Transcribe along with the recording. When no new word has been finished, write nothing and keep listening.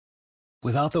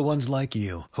Without the ones like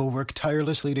you, who work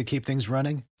tirelessly to keep things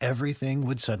running, everything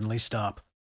would suddenly stop.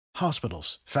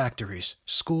 Hospitals, factories,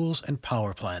 schools, and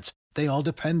power plants, they all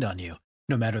depend on you.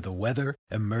 No matter the weather,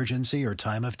 emergency, or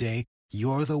time of day,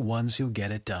 you're the ones who get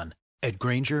it done. At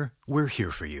Grainger, we're here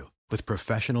for you with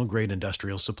professional-grade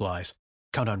industrial supplies.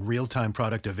 Count on real-time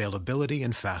product availability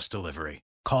and fast delivery.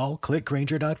 Call, click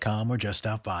Grainger.com, or just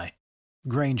stop by.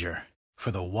 Grainger, for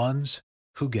the ones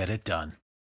who get it done.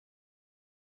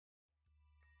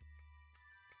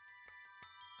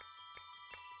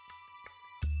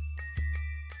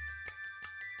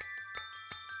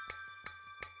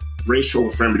 Racial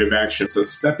affirmative action. So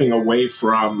stepping away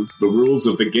from the rules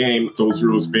of the game, those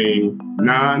rules being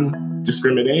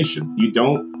non-discrimination. You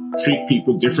don't treat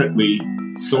people differently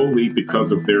solely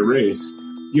because of their race.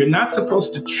 You're not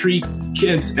supposed to treat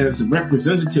kids as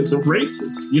representatives of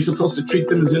races. You're supposed to treat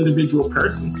them as individual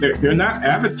persons. They're not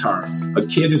avatars. A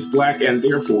kid is black and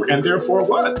therefore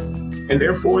what? And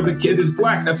therefore the kid is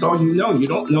black. That's all you know. You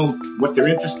don't know what they're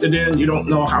interested in. You don't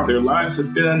know how their lives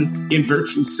have been in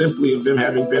virtue simply of them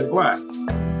having been black.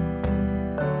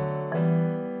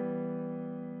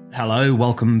 Hello,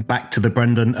 welcome back to the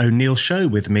Brendan O'Neill Show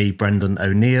with me, Brendan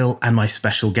O'Neill, and my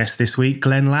special guest this week,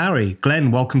 Glenn Loury.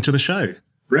 Glenn, welcome to the show.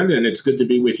 Brendan, it's good to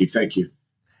be with you. Thank you.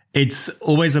 It's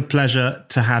always a pleasure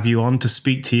to have you on to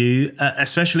speak to you,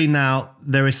 especially now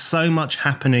there is so much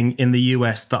happening in the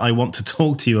US that I want to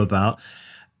talk to you about.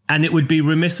 And it would be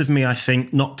remiss of me, I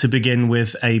think, not to begin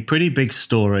with a pretty big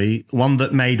story, one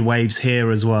that made waves here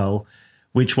as well,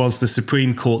 which was the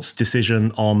Supreme Court's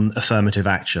decision on affirmative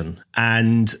action.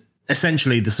 And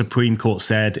essentially, the Supreme Court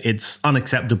said it's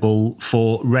unacceptable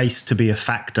for race to be a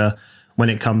factor when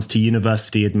it comes to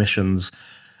university admissions.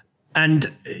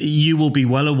 And you will be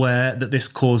well aware that this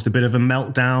caused a bit of a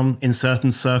meltdown in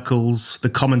certain circles. The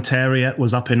commentariat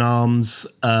was up in arms.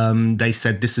 They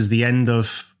said this is the end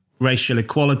of racial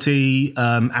equality.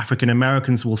 African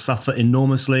Americans will suffer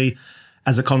enormously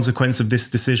as a consequence of this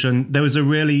decision. There was a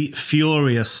really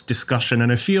furious discussion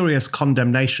and a furious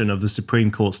condemnation of the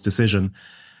Supreme Court's decision.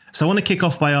 So I want to kick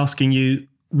off by asking you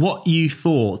what you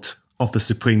thought of the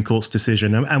Supreme Court's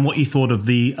decision and what you thought of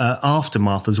the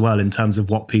aftermath as well in terms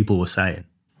of what people were saying.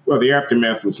 Well, the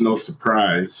aftermath was no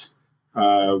surprise.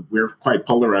 We're quite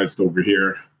polarized over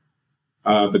here.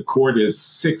 The court is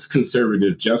 6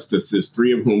 conservative justices,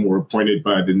 3 of whom were appointed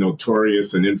by the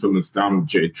notorious and infamous Donald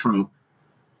J. Trump.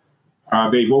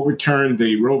 They've overturned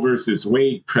the Roe versus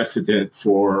Wade precedent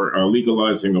for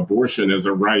legalizing abortion as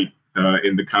a right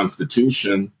in the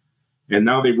Constitution. And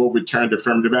now they've overturned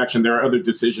affirmative action. There are other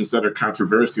decisions that are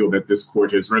controversial that this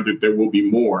court has rendered. There will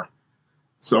be more.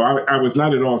 So I was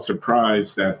not at all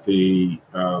surprised at the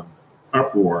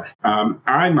uproar.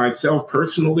 I myself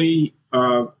personally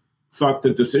thought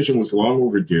the decision was long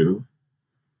overdue.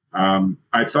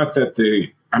 I thought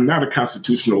that I'm not a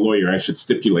constitutional lawyer, I should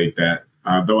stipulate that,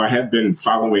 though I have been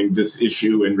following this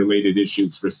issue and related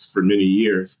issues for many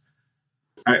years.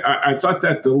 I thought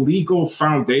that the legal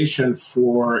foundation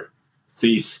for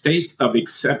the state of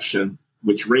exception,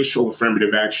 which racial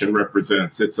affirmative action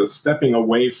represents, it's a stepping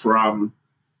away from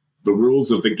the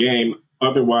rules of the game,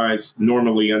 otherwise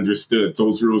normally understood,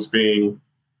 those rules being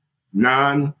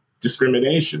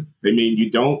non-discrimination. They mean you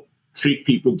don't treat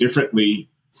people differently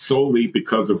solely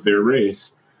because of their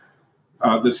race.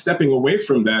 The stepping away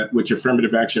from that, which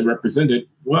affirmative action represented,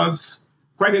 was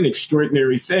quite an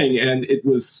extraordinary thing, and it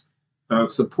was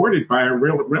supported by a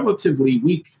relatively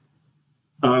weak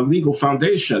legal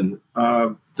foundation.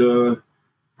 I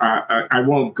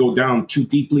won't go down too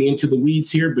deeply into the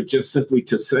weeds here, but just simply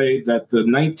to say that the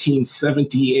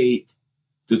 1978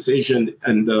 decision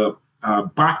in the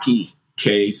Bakke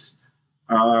case,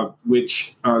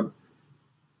 which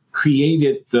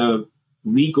created the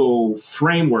legal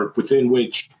framework within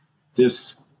which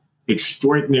this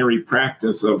extraordinary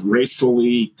practice of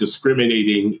racially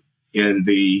discriminating in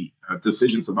the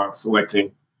decisions about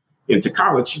selecting into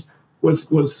college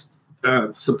was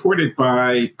supported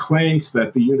by claims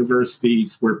that the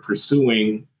universities were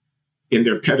pursuing in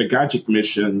their pedagogic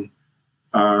mission,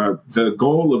 the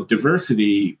goal of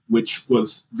diversity, which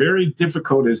was very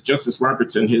difficult, as Justice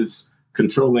Roberts in his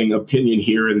controlling opinion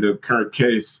here in the current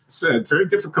case said, very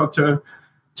difficult to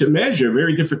measure,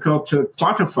 very difficult to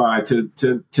quantify,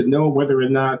 to know whether or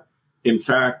not, in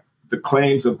fact, the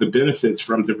claims of the benefits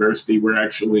from diversity were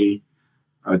actually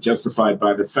justified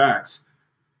by the facts.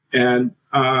 And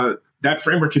that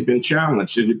framework had been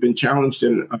challenged. It had been challenged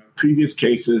in previous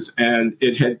cases, and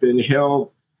it had been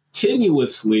held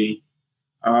tenuously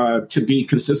to be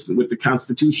consistent with the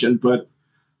Constitution. But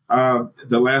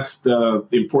the last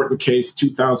important case,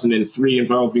 2003,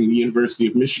 involving the University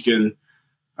of Michigan,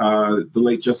 The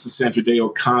late Justice Sandra Day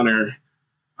O'Connor,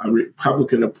 a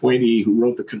Republican appointee who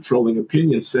wrote the controlling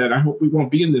opinion, said, I hope we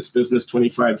won't be in this business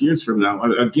 25 years from now.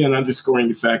 Again, underscoring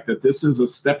the fact that this is a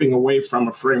stepping away from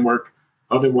a framework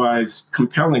otherwise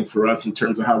compelling for us in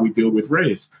terms of how we deal with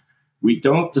race. We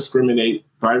don't discriminate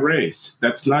by race.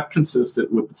 That's not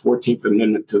consistent with the 14th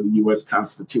Amendment to the U.S.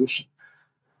 Constitution.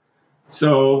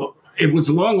 So it was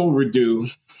long overdue.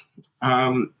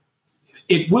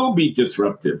 It will be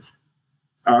disruptive.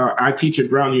 I teach at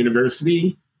Brown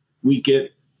University. We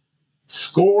get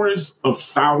scores of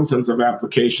thousands of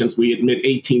applications. We admit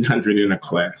 1,800 in a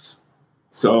class.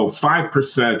 So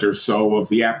 5% or so of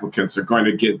the applicants are going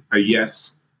to get a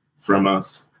yes from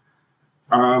us.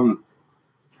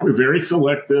 We're very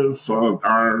selective.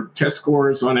 Our test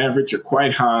scores on average are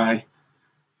quite high.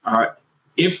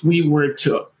 If we were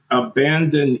to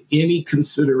abandon any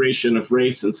consideration of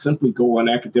race and simply go on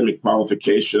academic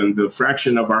qualification, the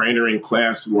fraction of our entering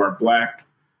class who are Black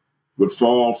would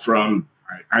fall from,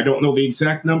 I don't know the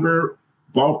exact number,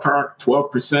 ballpark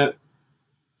 12%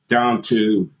 down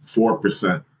to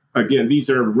 4%. Again, these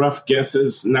are rough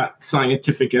guesses, not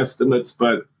scientific estimates,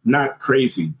 but not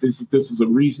crazy. This is a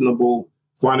reasonable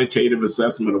quantitative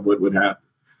assessment of what would happen.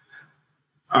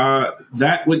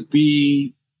 That would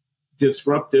be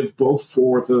disruptive both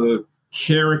for the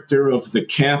character of the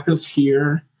campus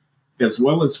here, as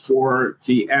well as for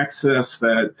the access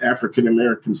that African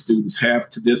American students have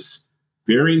to this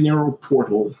very narrow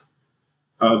portal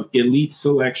of elite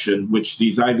selection, which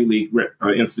these Ivy League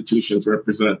institutions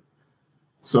represent.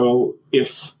 So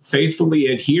if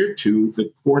faithfully adhered to,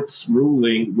 the court's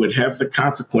ruling would have the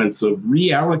consequence of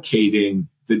reallocating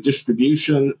the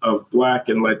distribution of Black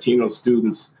and Latino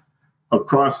students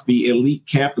across the elite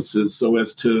campuses so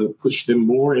as to push them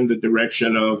more in the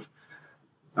direction of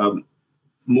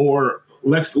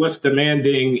less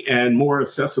demanding and more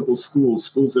accessible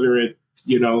schools that are at,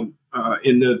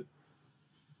 in the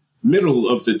middle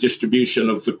of the distribution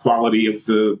of the quality of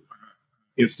the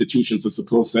institutions as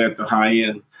opposed to at the high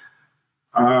end.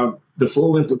 The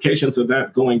full implications of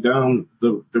that going down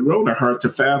the road are hard to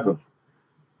fathom.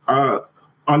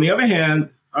 On the other hand,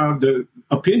 the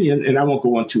opinion, and I won't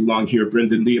go on too long here,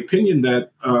 Brendan, the opinion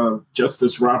that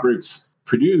Justice Roberts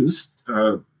produced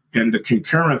and the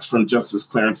concurrence from Justice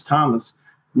Clarence Thomas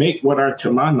make what are,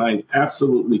 to my mind,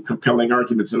 absolutely compelling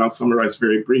arguments, and I'll summarize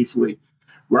very briefly.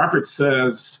 Roberts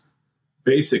says,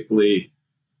 basically,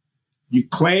 you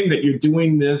claim that you're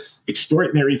doing this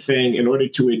extraordinary thing in order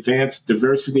to advance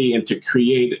diversity and to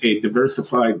create a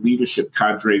diversified leadership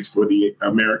cadres for the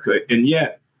America, and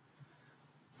yet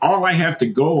all I have to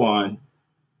go on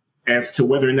as to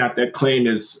whether or not that claim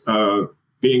is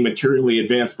being materially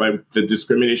advanced by the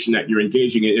discrimination that you're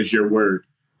engaging in is your word.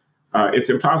 It's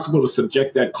impossible to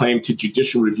subject that claim to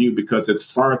judicial review because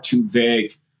it's far too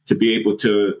vague to be able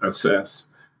to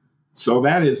assess. So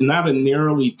that is not a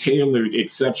narrowly tailored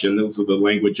exception. Those are the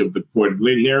language of the court.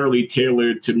 Narrowly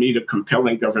tailored to meet a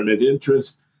compelling government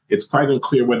interest. It's quite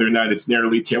unclear whether or not it's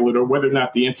narrowly tailored or whether or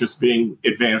not the interest being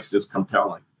advanced is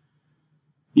compelling.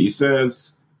 He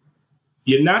says,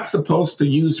 you're not supposed to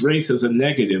use race as a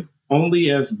negative,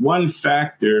 only as one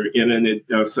factor in an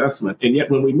assessment. And yet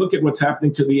when we look at what's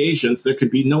happening to the Asians, there could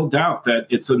be no doubt that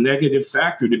it's a negative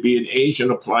factor to be an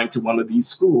Asian applying to one of these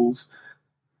schools.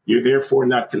 You're therefore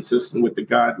not consistent with the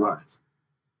guidelines.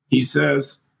 He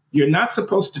says, you're not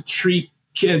supposed to treat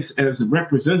kids as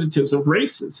representatives of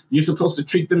races. You're supposed to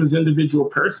treat them as individual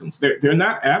persons. They're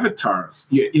not avatars.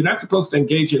 You're not supposed to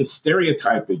engage in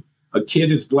stereotyping. A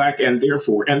kid is Black and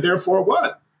therefore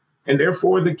what? And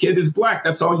therefore the kid is Black.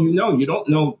 That's all you know. You don't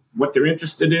know what they're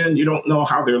interested in. You don't know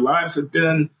how their lives have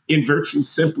been in virtue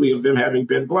simply of them having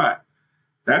been Black.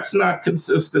 That's not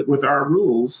consistent with our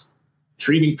rules,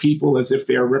 treating people as if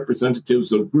they are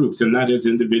representatives of groups and not as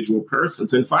individual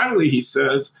persons. And finally, he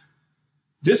says,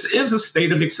 this is a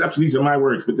state of exception. These are my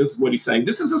words, but this is what he's saying.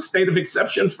 This is a state of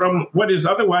exception from what is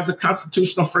otherwise a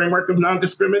constitutional framework of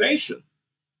non-discrimination.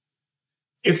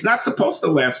 It's not supposed to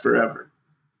last forever.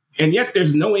 And yet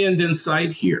there's no end in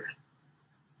sight here.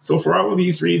 So for all of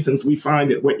these reasons, we find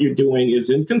that what you're doing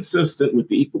is inconsistent with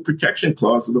the Equal Protection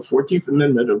Clause of the 14th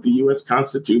Amendment of the U.S.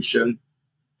 Constitution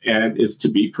and is to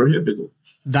be prohibited.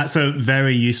 That's a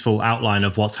very useful outline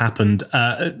of what's happened,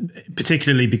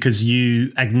 particularly because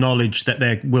you acknowledge that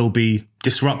there will be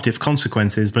disruptive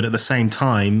consequences, but at the same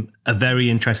time, a very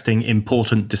interesting,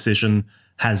 important decision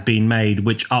has been made,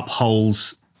 which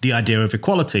upholds the idea of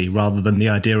equality rather than the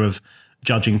idea of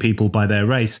judging people by their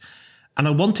race. And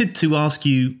I wanted to ask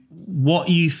you what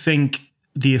you think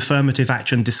the affirmative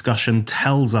action discussion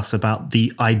tells us about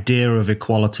the idea of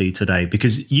equality today,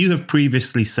 because you have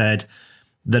previously said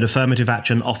that affirmative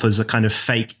action offers a kind of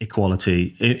fake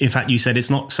equality. In fact, you said it's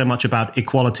not so much about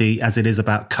equality as it is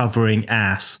about covering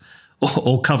ass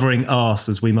or covering arse,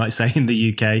 as we might say in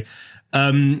the UK,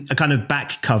 a kind of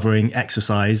back covering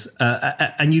exercise.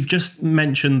 And you've just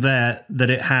mentioned there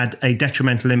that it had a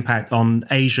detrimental impact on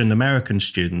Asian American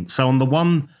students. So on the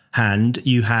one hand,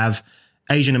 you have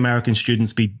Asian American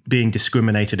students being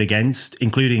discriminated against,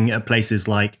 including at places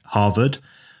like Harvard.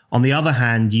 On the other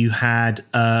hand, you had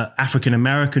African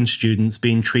American students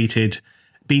being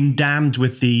damned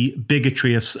with the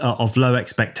bigotry of low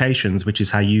expectations, which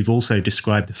is how you've also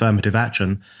described affirmative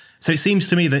action. So it seems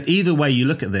to me that either way you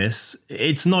look at this,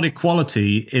 it's not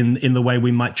equality in the way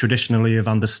we might traditionally have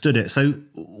understood it. So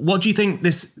what do you think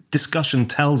this discussion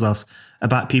tells us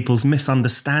about people's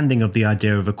misunderstanding of the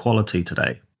idea of equality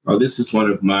today? Well, this is one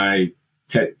of my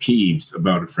pet peeves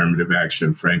about affirmative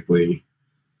action, frankly.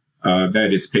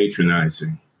 That is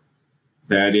patronizing,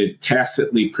 that it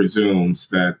tacitly presumes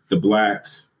that the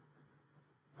Blacks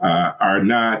are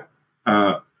not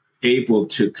able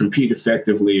to compete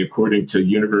effectively according to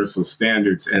universal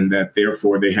standards, and that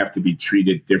therefore they have to be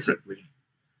treated differently.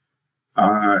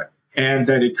 And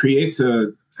that it creates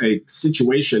a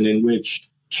situation in which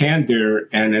candor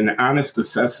and an honest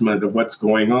assessment of what's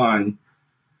going on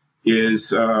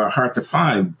is hard to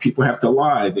find. People have to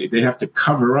lie. They have to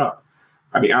cover up.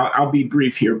 I mean, I'll be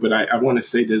brief here, but I want to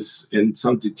say this in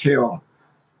some detail.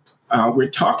 We're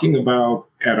talking about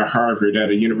at a Harvard, at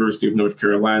a University of North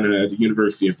Carolina, at the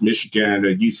University of Michigan,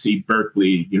 at UC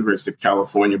Berkeley, University of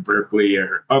California, Berkeley,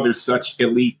 or other such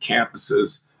elite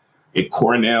campuses, at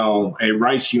Cornell, at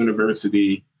Rice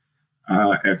University,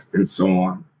 and so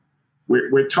on.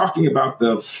 We're talking about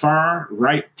the far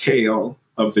right tail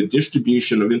of the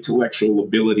distribution of intellectual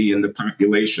ability in the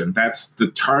population. That's the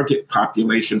target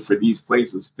population for these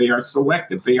places. They are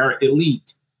selective. They are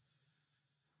elite.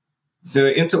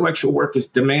 The intellectual work is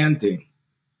demanding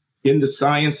in the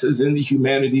sciences, in the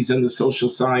humanities, in the social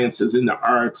sciences, in the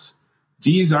arts.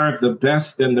 These are the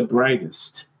best and the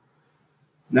brightest.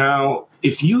 Now,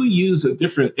 if you use a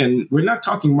different, and we're not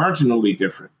talking marginally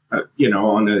different,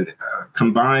 on a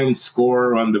combined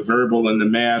score on the verbal and the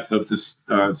math of the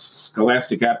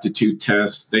Scholastic Aptitude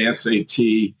Test, the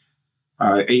SAT,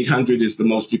 800 is the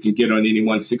most you can get on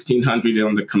anyone, 1600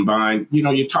 on the combined.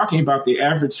 You're talking about the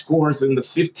average scores in the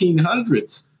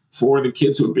 1500s for the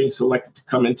kids who are being selected to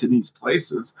come into these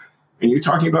places. And you're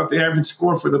talking about the average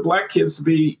score for the Black kids to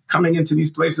be coming into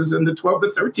these places in the 12 to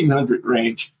 1300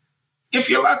 range, if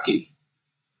you're lucky.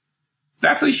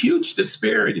 That's a huge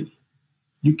disparity.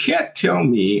 You can't tell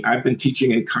me, I've been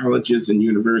teaching in colleges and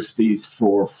universities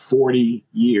for 40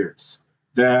 years,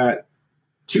 that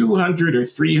 200 or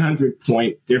 300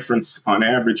 point difference on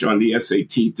average on the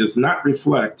SAT does not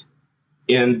reflect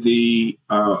in the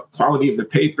quality of the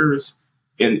papers,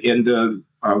 in the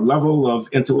level of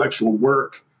intellectual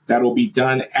work that will be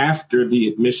done after the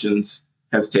admissions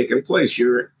has taken place.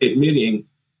 You're admitting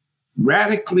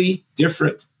radically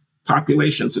different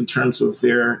populations in terms of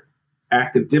their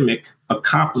academic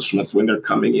accomplishments when they're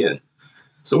coming in.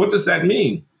 So what does that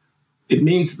mean? It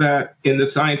means that in the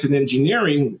science and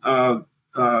engineering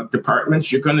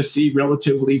departments, you're going to see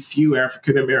relatively few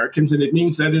African Americans. And it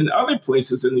means that in other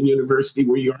places in the university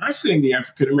where you are seeing the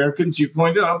African Americans, you're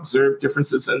going to observe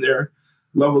differences in their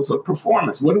levels of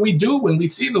performance. What do we do when we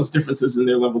see those differences in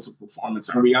their levels of performance?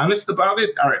 Are we honest about it?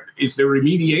 Is there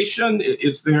remediation?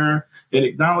 Is there an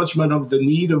acknowledgement of the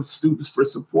need of students for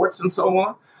supports and so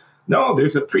on? No,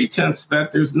 there's a pretense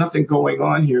that there's nothing going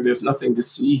on here. There's nothing to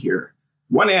see here.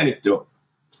 One anecdote.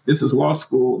 This is law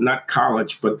school, not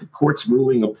college, but the court's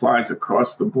ruling applies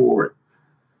across the board.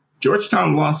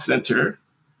 Georgetown Law Center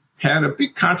had a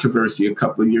big controversy a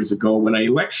couple of years ago when a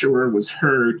lecturer was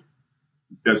heard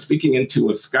speaking into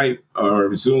a Skype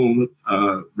or Zoom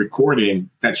recording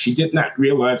that she did not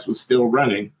realize was still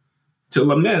running, to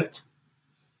lament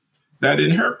that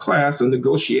in her class, a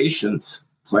negotiations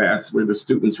class where the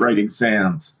students write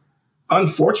exams,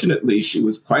 unfortunately, she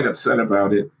was quite upset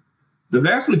about it. The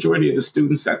vast majority of the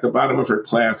students at the bottom of her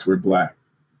class were Black.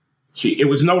 It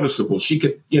was noticeable. She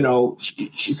could,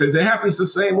 she says it happens the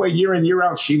same way year in, year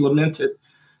out. She lamented.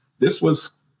 This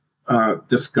was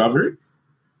discovered,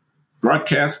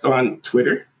 broadcast on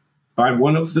Twitter by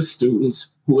one of the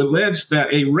students who alleged that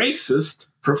a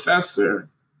racist professor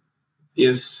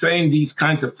is saying these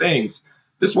kinds of things.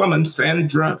 This woman,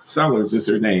 Sandra Sellers is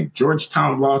her name,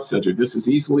 Georgetown Law Center, this is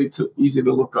easy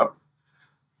to look up,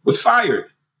 was fired.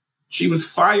 She was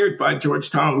fired by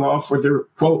Georgetown Law for the,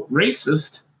 quote,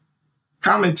 racist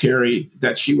commentary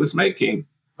that she was making.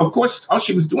 Of course, all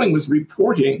she was doing was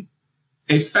reporting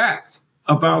a fact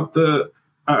about the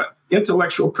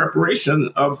intellectual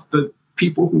preparation of the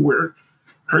people who were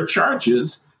her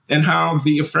charges, and how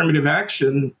the affirmative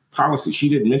action policy, she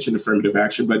didn't mention affirmative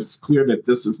action, but it's clear that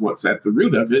this is what's at the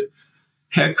root of it,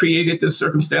 had created this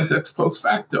circumstance ex post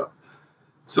facto.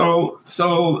 So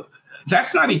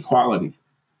that's not equality.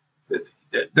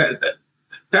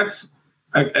 That's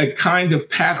a kind of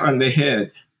pat on the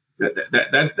head.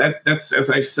 That's, as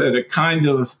I said, a kind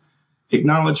of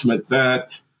acknowledgement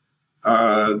that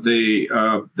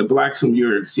the blacks whom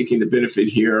you're seeking to benefit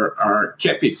here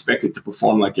can't be expected to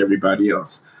perform like everybody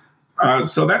else.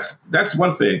 So that's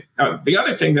one thing. The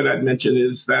other thing that I'd mention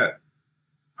is that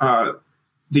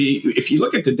if you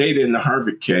look at the data in the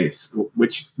Harvard case,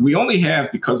 which we only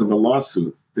have because of a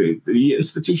lawsuit, the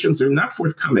institutions are not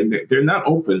forthcoming. They're not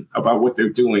open about what they're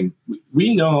doing.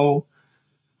 We know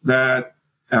that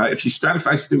if you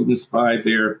stratify students by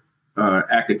their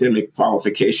academic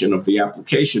qualification of the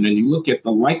application, and you look at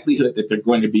the likelihood that they're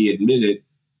going to be admitted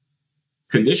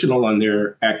conditional on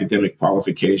their academic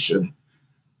qualification,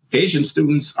 Asian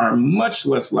students are much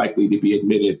less likely to be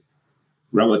admitted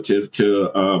relative to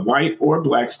white or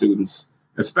black students,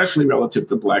 especially relative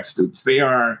to black students. They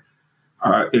are,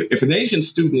 if an Asian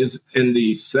student is in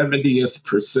the 70th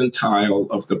percentile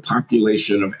of the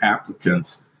population of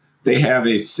applicants, they have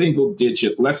a single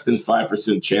digit, less than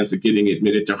 5% chance of getting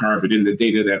admitted to Harvard in the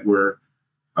data that were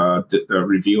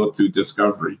revealed through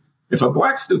discovery. If a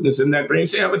black student is in that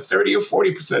range, they have a 30 or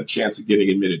 40% chance of getting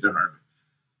admitted to Harvard.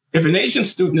 If an Asian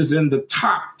student is in the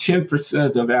top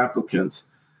 10% of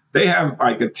applicants, they have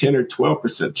like a 10 or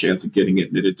 12% chance of getting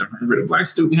admitted to Harvard. A black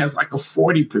student has like a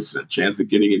 40% chance of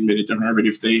getting admitted to Harvard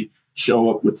if they show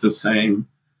up with the same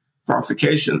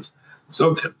qualifications.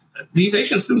 So these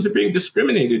Asian students are being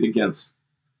discriminated against.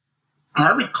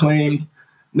 Harvard claimed,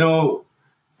 no,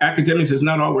 academics is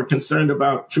not all we're concerned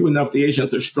about. True enough, the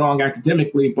Asians are strong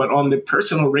academically, but on the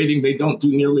personal rating, they don't do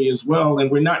nearly as well.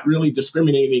 And we're not really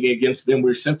discriminating against them.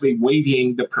 We're simply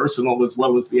weighting the personal as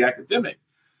well as the academic.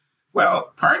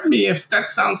 Well, pardon me if that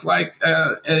sounds like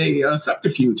a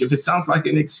subterfuge, if it sounds like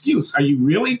an excuse. Are you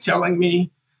really telling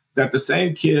me that the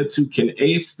same kids who can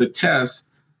ace the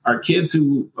test are kids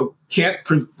who can't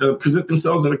present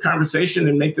themselves in a conversation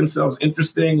and make themselves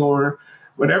interesting or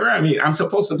whatever? I mean, I'm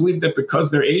supposed to believe that because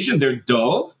they're Asian, they're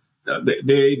dull,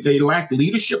 they lack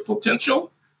leadership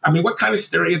potential. I mean, what kind of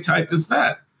stereotype is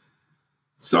that?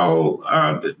 So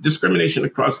discrimination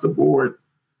across the board,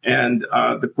 and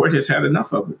the court has had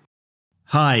enough of it.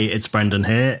 Hi, it's Brendan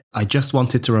here. I just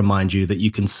wanted to remind you that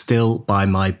you can still buy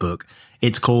my book.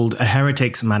 It's called A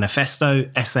Heretic's Manifesto,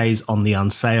 Essays on the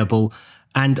Unsayable.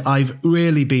 And I've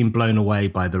really been blown away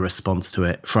by the response to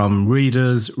it from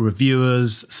readers,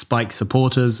 reviewers, Spike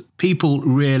supporters. People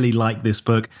really like this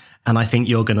book, and I think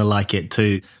you're going to like it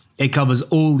too. It covers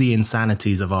all the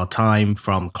insanities of our time,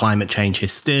 from climate change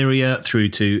hysteria through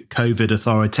to COVID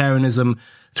authoritarianism,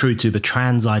 through to the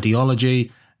trans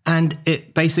ideology. And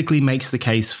it basically makes the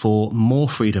case for more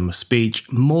freedom of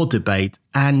speech, more debate,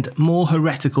 and more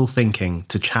heretical thinking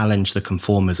to challenge the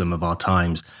conformism of our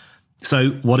times.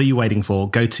 So what are you waiting for?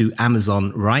 Go to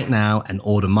Amazon right now and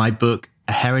order my book,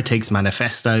 A Heretic's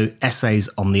Manifesto, Essays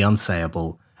on the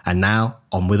Unsayable. And now,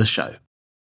 on with the show.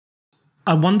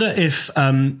 I wonder if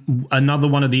another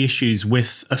one of the issues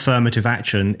with affirmative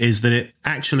action is that it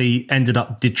actually ended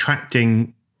up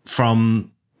detracting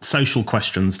from social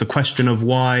questions, the question of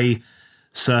why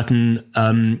certain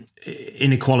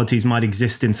inequalities might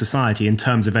exist in society in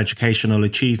terms of educational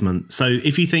achievement. So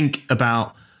if you think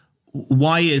about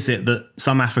why is it that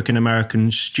some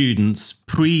African-American students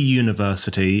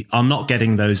pre-university are not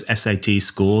getting those SAT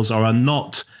scores or are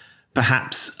not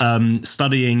perhaps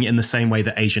studying in the same way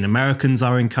that Asian Americans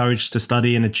are encouraged to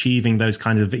study and achieving those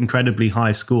kind of incredibly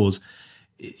high scores?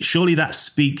 Surely that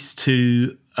speaks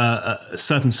to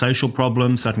certain social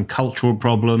problems, certain cultural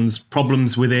problems,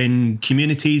 problems within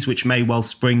communities, which may well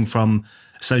spring from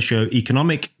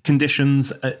socioeconomic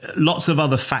conditions, lots of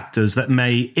other factors that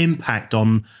may impact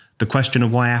on the question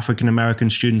of why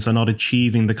African-American students are not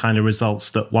achieving the kind of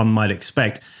results that one might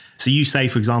expect. So you say,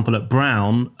 for example, at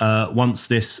Brown, once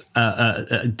this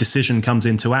decision comes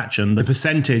into action, the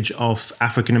percentage of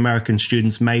African-American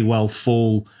students may well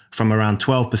fall from around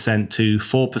 12% to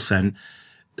 4%.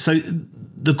 So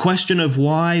the question of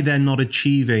why they're not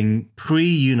achieving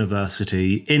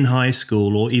pre-university in high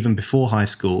school or even before high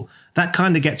school, that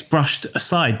kind of gets brushed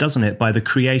aside, doesn't it, by the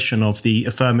creation of the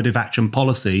affirmative action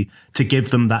policy to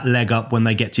give them that leg up when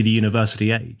they get to the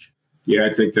university age? Yeah,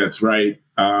 I think that's right.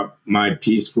 My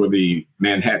piece for the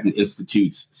Manhattan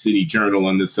Institute's City Journal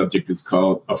on this subject is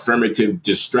called Affirmative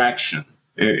Distraction.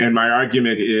 And my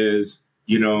argument is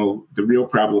the real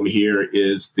problem here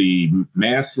is the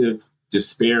massive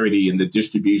disparity in the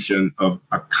distribution of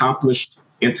accomplished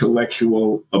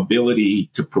intellectual ability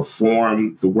to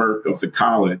perform the work of the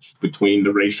college between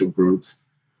the racial groups.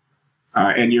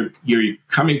 And you're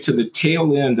coming to the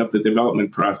tail end of the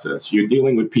development process. You're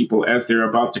dealing with people as they're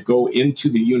about to go into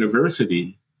the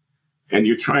university, and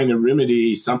you're trying to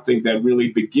remedy something that really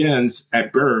begins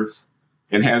at birth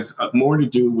and has more to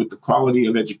do with the quality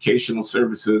of educational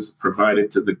services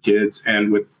provided to the kids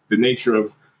and with the nature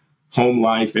of home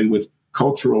life and with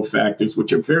cultural factors,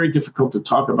 which are very difficult to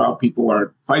talk about. People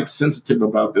are quite sensitive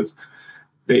about this.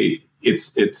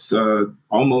 It's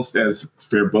almost as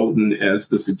verboten as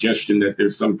the suggestion that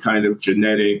there's some kind of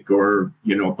genetic or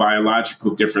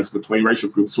biological difference between racial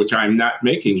groups, which I'm not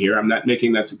making here. I'm not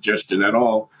making that suggestion at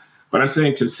all. But I'm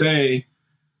saying to say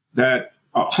that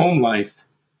home life,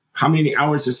 how many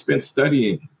hours are spent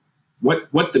studying, what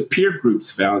the peer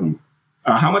groups value,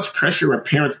 how much pressure are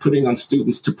parents putting on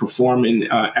students to perform in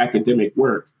academic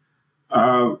work,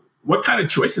 what kind of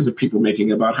choices are people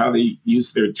making about how they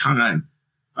use their time,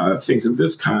 things of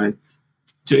this kind.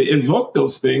 To invoke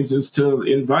those things is to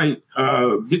invite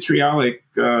vitriolic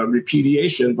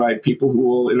repudiation by people who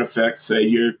will, in effect, say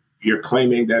you're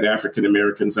claiming that African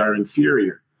Americans are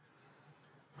inferior.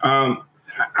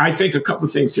 I think a couple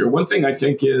of things here. One thing I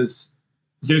think is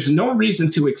there's no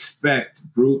reason to expect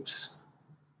groups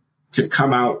to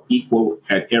come out equal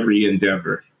at every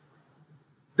endeavor.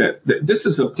 That this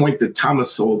is a point that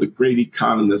Thomas Sowell, the great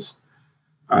economist,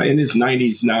 in his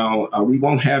 90s now, we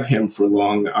won't have him for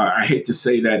long. I hate to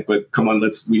say that, but come on,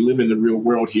 we live in the real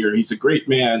world here. He's a great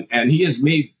man, and he has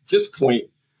made this point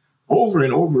over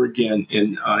and over again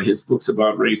in his books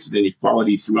about race and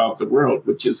inequality throughout the world,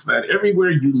 which is that everywhere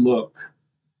you look,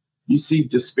 you see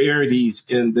disparities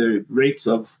in the rates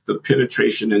of the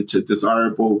penetration into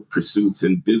desirable pursuits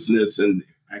in business and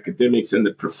academics and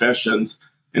the professions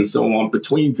and so on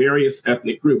between various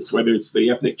ethnic groups, whether it's the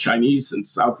ethnic Chinese in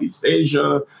Southeast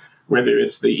Asia, whether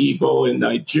it's the Igbo in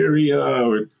Nigeria,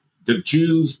 or the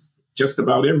Jews just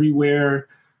about everywhere,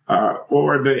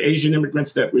 or the Asian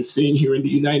immigrants that we're seeing here in the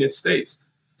United States.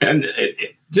 And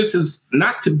this is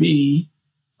not to be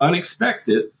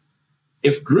unexpected.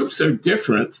 If groups are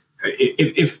different,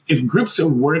 if groups are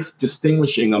worth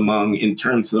distinguishing among in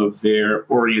terms of their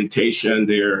orientation,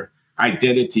 their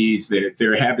identities,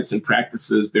 their habits and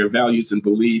practices, their values and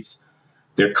beliefs,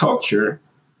 their culture,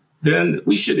 then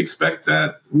we should expect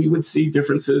that we would see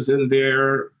differences in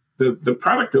the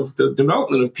product of the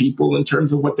development of people in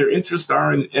terms of what their interests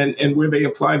are and where they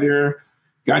apply their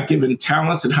God-given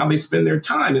talents and how they spend their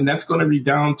time. And that's going to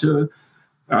redound to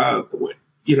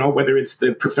whether it's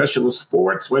the professional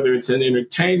sports, whether it's in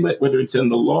entertainment, whether it's in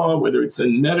the law, whether it's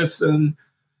in medicine,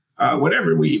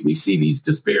 whatever, we see these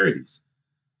disparities.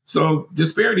 So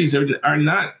disparities are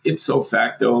not ipso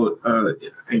facto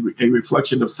a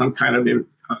reflection of some kind of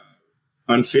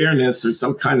unfairness or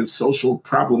some kind of social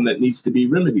problem that needs to be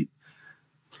remedied.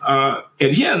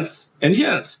 And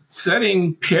hence,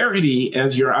 setting parity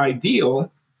as your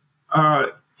ideal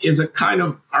is a kind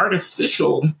of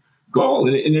artificial goal,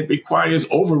 and it requires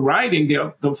overriding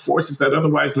the forces that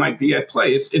otherwise might be at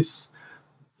play. It's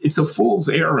a fool's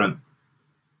errand,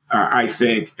 I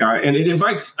think, and it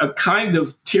invites a kind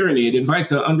of tyranny. It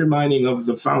invites an undermining of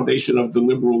the foundation of the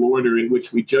liberal order in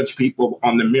which we judge people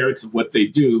on the merits of what they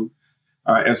do,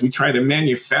 as we try to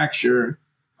manufacture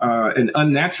an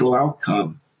unnatural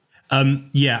outcome.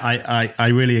 I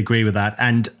really agree with that,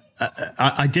 and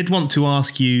I did want to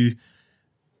ask you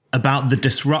about the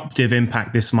disruptive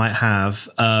impact this might have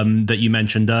that you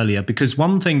mentioned earlier, because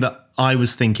one thing that I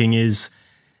was thinking is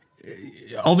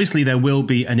obviously there will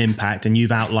be an impact, and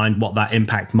you've outlined what that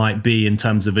impact might be in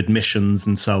terms of admissions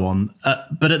and so on.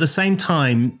 But at the same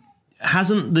time,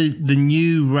 hasn't the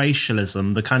new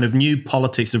racialism, the kind of new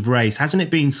politics of race, hasn't it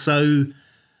been so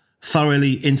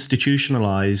thoroughly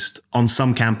institutionalized on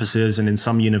some campuses and in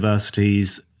some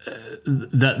universities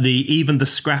that even the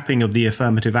scrapping of the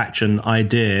affirmative action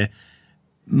idea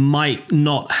might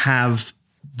not have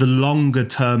the longer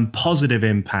term positive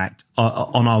impact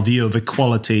on our view of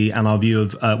equality and our view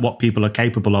of what people are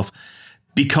capable of,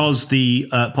 because the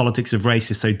politics of race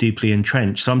is so deeply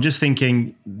entrenched. So I'm just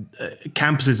thinking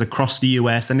campuses across the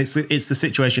US, and it's the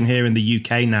situation here in the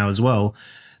UK now as well.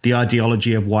 The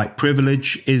ideology of white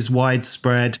privilege is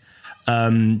widespread.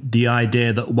 The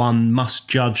idea that one must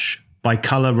judge by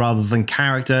color rather than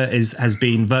character has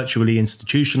been virtually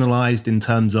institutionalized in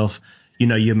terms of,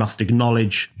 you must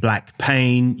acknowledge Black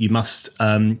pain, you must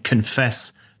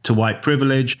confess to white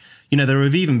privilege. You know, there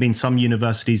have even been some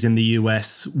universities in the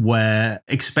US where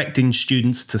expecting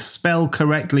students to spell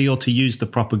correctly or to use the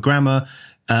proper grammar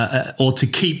or to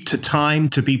keep to time,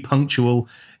 to be punctual,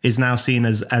 is now seen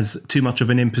as too much of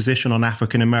an imposition on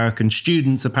African-American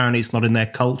students. Apparently, it's not in their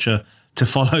culture to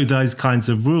follow those kinds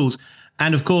of rules.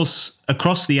 And of course,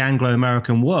 across the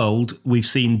Anglo-American world, we've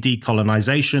seen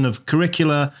decolonization of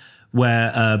curricula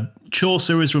where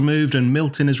Chaucer is removed and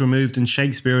Milton is removed and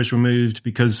Shakespeare is removed,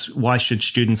 because why should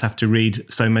students have to read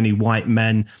so many white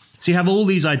men? So you have all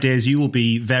these ideas. You will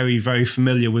be very, very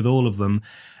familiar with all of them.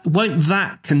 Won't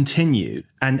that continue?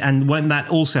 And won't that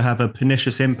also have a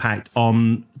pernicious impact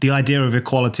on the idea of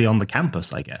equality on the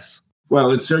campus, I guess?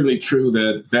 Well, it's certainly true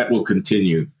that that will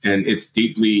continue, and it's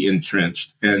deeply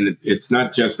entrenched. And it's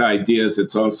not just ideas,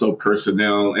 it's also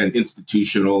personnel and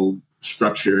institutional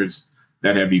structures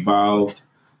that have evolved.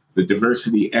 The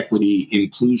diversity, equity,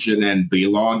 inclusion, and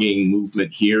belonging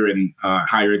movement here in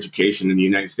higher education in the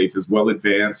United States is well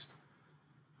advanced.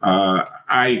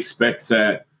 I expect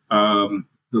that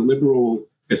the liberal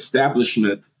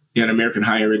establishment in American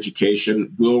higher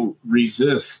education will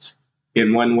resist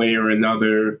in one way or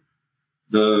another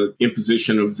the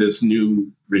imposition of this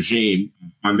new regime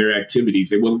on their activities.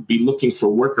 They will be looking for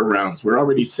workarounds. We're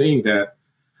already seeing that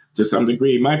to some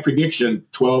degree. My prediction,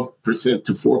 12%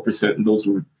 to 4%, and those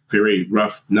were very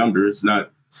rough numbers,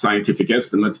 not scientific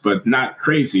estimates, but not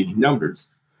crazy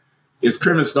numbers, is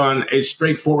premised on a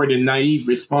straightforward and naive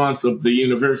response of the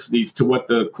universities to what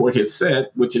the court has said,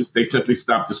 which is they simply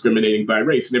stop discriminating by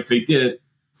race. And if they did,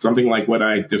 something like what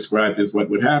I described is what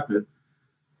would happen.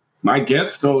 My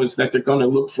guess, though, is that they're going to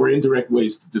look for indirect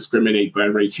ways to discriminate by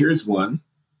race. Here's one.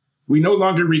 We no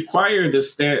longer require the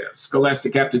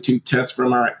scholastic aptitude test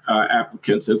from our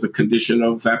applicants as a condition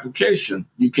of application.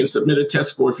 You can submit a test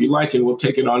score if you like, and we'll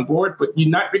take it on board, but you're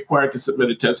not required to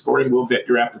submit a test score, and we'll vet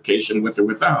your application with or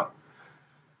without.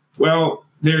 Well,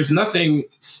 there's nothing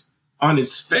on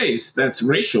its face that's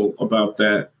racial about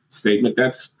that statement.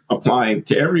 That's applying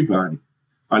to everybody.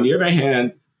 On the other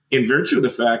hand, in virtue of the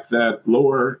fact that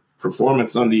lower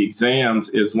performance on the exams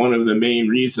is one of the main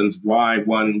reasons why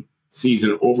one sees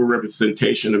an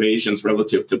overrepresentation of Asians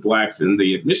relative to Blacks in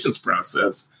the admissions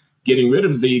process, getting rid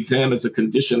of the exam as a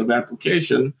condition of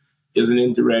application is an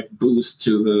indirect boost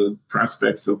to the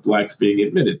prospects of Blacks being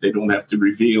admitted. They don't have to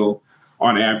reveal,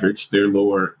 on average, their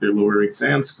lower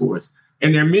exam scores.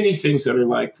 And there are many things that are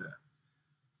like that.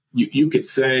 You could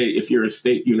say, if you're a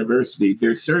state university,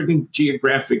 there's certain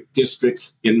geographic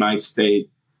districts in my state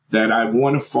that I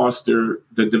want to foster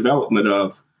the development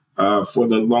of for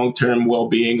the long-term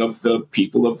well-being of the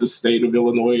people of the state of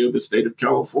Illinois or the state of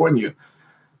California.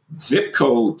 Zip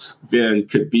codes then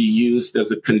could be used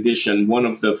as a condition, one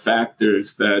of the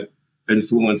factors that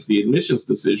influence the admissions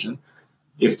decision.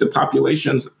 If the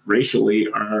populations racially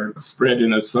are spread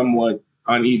in a somewhat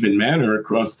uneven manner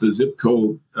across the zip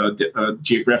code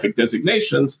geographic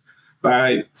designations,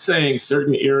 by saying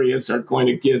certain areas are going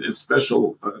to get a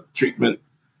special treatment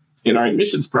in our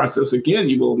admissions process, again,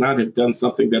 you will not have done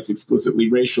something that's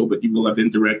explicitly racial, but you will have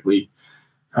indirectly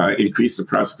increased the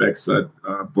prospects that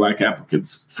Black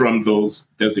applicants from those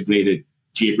designated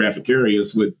geographic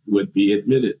areas would be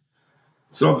admitted.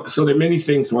 So there are many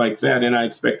things like that, and I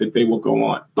expect that they will go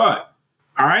on. But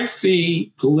I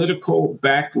see political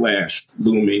backlash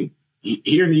looming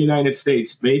here in the United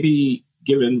States, maybe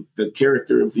given the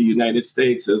character of the United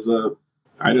States as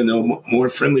more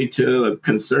friendly to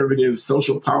conservative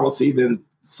social policy than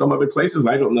some other places.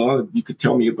 I don't know. You could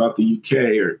tell me about the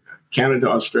UK or Canada,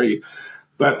 Australia.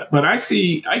 But I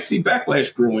see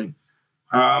backlash brewing.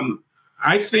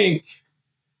 I think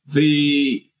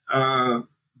the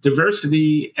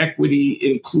diversity, equity,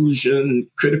 inclusion,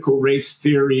 critical race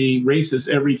theory, race is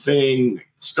everything,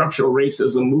 structural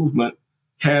racism movement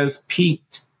has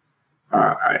peaked.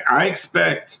 I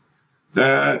expect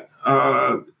that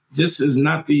this is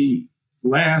not the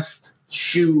last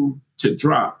shoe to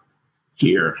drop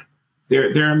here.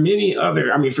 There are many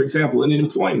other, for example, in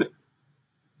employment,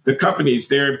 the companies,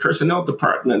 their personnel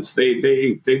departments,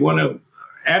 they want to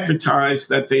advertise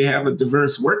that they have a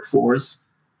diverse workforce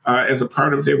as a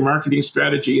part of their marketing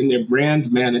strategy and their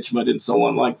brand management and so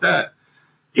on like that.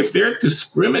 If they're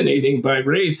discriminating by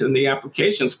race in the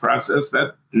applications process,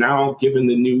 that now, given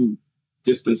the new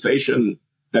dispensation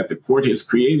that the court has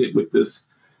created with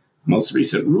this most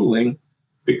recent ruling,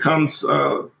 becomes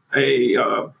a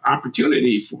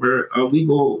opportunity for a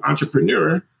legal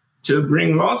entrepreneur to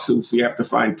bring lawsuits. You have to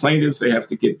find plaintiffs, they have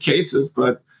to get cases,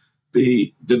 but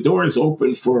the door is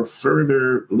open for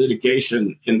further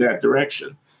litigation in that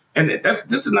direction. And this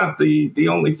is not the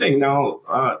only thing.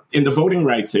 Now, in the voting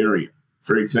rights area,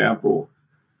 for example,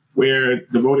 where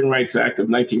the Voting Rights Act of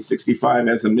 1965,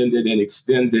 as amended and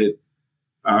extended,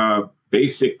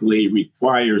 basically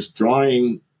requires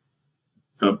drawing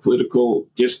political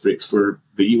districts for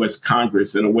the U.S.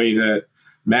 Congress in a way that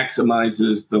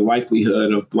maximizes the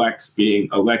likelihood of blacks being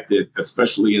elected,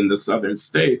 especially in the southern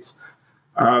states,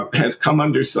 has come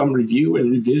under some review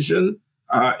and revision.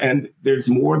 And there's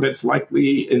more that's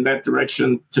likely in that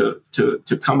direction to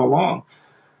come along.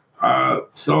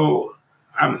 So,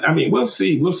 I mean, we'll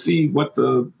see. We'll see what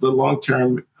the long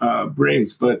term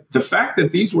brings. But the fact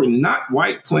that these were not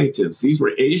white plaintiffs, these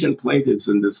were Asian plaintiffs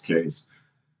in this case,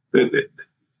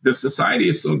 the society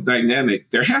is so dynamic.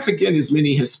 There have, again, as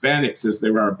many Hispanics as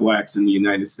there are blacks in the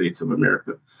United States of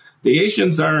America. The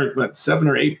Asians are, 7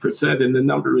 or 8%, and the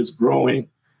number is growing.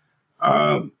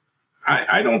 I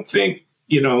don't think,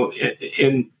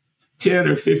 in 10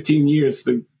 or 15 years,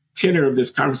 the tenor of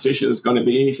this conversation is going to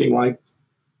be anything like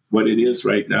what it is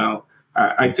right now.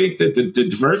 I think that the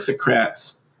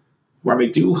Diversicrats, while they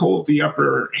do hold the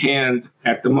upper hand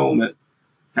at the moment,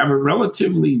 have a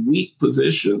relatively weak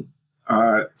position.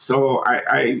 So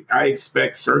I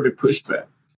expect further pushback.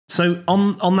 So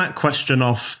on that question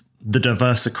of the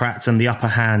Diversicrats and the upper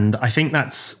hand, I think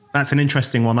that's an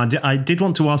interesting one. I did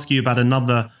want to ask you about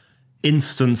another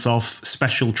instance of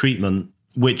special treatment,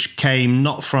 which came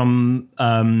not from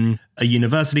a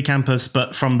university campus,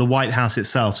 but from the White House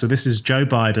itself. So this is Joe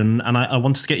Biden, and I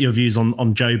wanted to get your views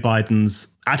on Joe Biden's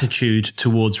attitude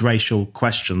towards racial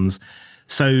questions.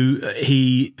 So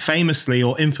he famously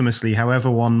or infamously,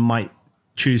 however one might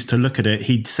choose to look at it,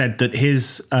 he'd said that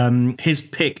his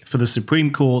pick for the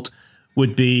Supreme Court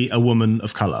would be a woman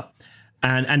of color.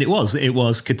 And it was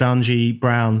Ketanji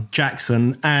Brown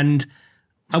Jackson. And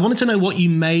I wanted to know what you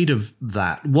made of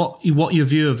that, what your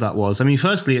view of that was. I mean,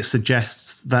 firstly, it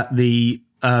suggests that the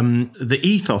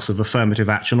ethos of affirmative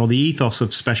action or the ethos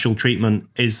of special treatment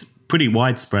is pretty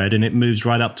widespread, and it moves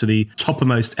right up to the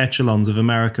toppermost echelons of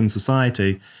American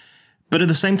society. But at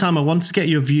the same time, I wanted to get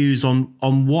your views on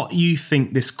what you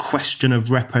think this question of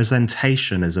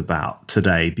representation is about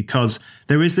today, because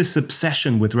there is this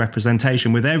obsession with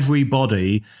representation, with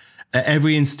everybody,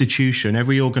 every institution,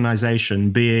 every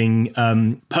organization being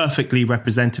perfectly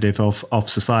representative of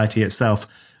society itself.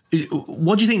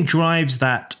 What do you think drives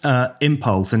that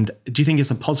impulse, and do you think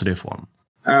it's a positive one?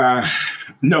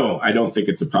 No, I don't think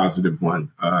it's a positive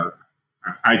one.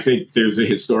 I think there's a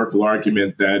historical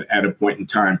argument that at a point in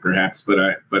time, perhaps, but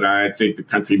I think the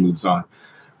country moves on.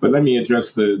 But let me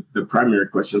address the primary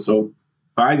question. So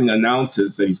Biden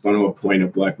announces that he's going to appoint a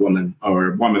black woman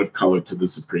or a woman of color to the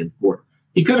Supreme Court.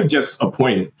 He could have just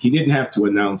appointed. He didn't have to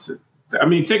announce it. I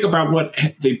mean, think about what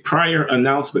the prior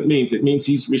announcement means. It means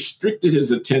he's restricted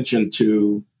his attention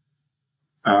to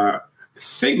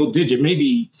single digit,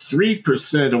 maybe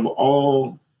 3% of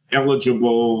all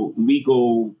eligible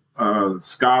legal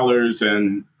scholars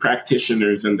and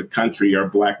practitioners in the country are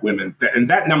black women. And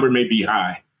that number may be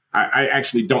high. I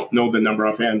actually don't know the number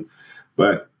offhand,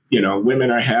 but,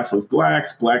 women are half of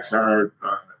blacks. Blacks are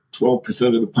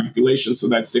 12% of the population, so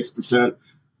that's 6%.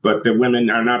 But the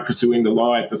women are not pursuing the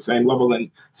law at the same level,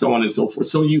 and so on and so forth.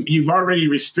 So you've already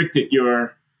restricted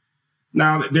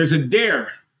now there's a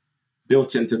dare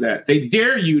built into that. They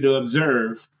dare you to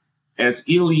observe, as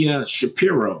Ilya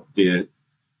Shapiro did.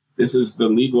 This is the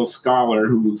legal scholar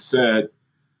who said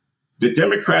the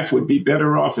Democrats would be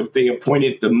better off if they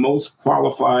appointed the most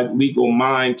qualified legal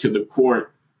mind to the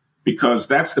court, because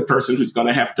that's the person who's going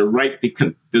to have to write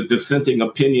the dissenting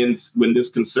opinions when this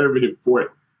conservative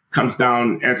court comes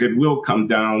down, as it will come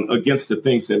down, against the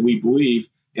things that we believe.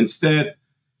 Instead,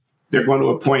 they're going to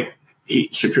appoint,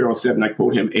 Shapiro said, and I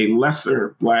quote him, a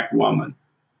lesser black woman.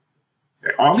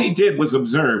 All he did was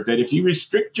observe that if you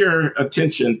restrict your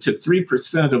attention to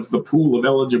 3% of the pool of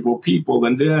eligible people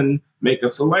and then make a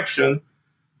selection,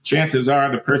 chances are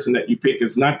the person that you pick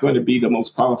is not going to be the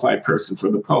most qualified person for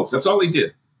the post. That's all he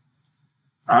did.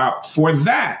 For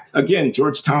that, again,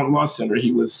 Georgetown Law Center,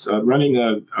 he was running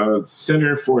a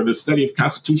center for the study of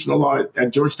constitutional law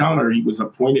at Georgetown, or he was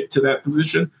appointed to that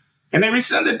position. And they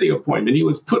rescinded the appointment. He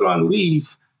was put on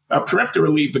leave, peremptory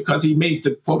leave, because he made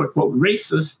the quote unquote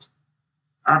racist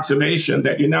observation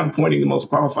that you're now appointing the most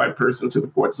qualified person to the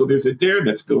court. So there's a dare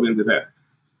that's built into that.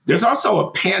 There's also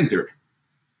a pander.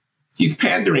 He's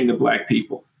pandering to black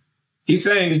people. He's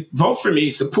saying, vote for me,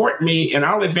 support me, and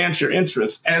I'll advance your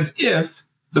interests, as if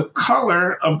the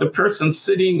color of the person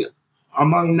sitting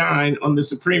among 9 on the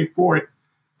Supreme Court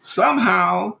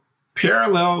somehow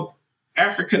paralleled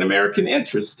African-American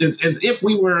interests, as if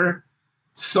we were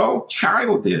so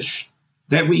childish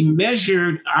that we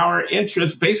measured our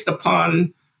interests based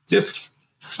upon this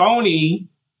phony,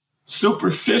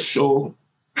 superficial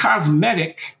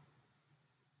cosmetic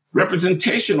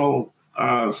representational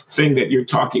thing that you're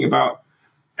talking about,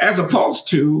 as opposed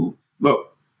to,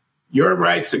 look, your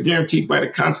rights are guaranteed by the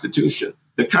Constitution.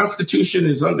 The Constitution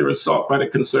is under assault by the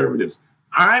conservatives.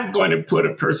 I'm going to put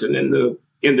a person in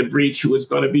the breach who is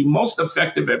going to be most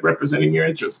effective at representing your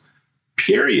interests,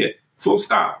 period, full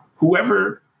stop.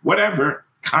 Whoever, whatever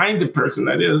kind of person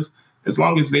that is, as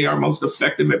long as they are most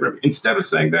effective at instead of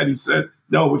saying that, he said,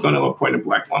 no, we're going to appoint a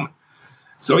black woman.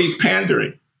 So he's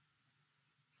pandering.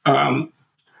 I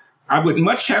would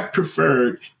much have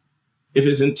preferred if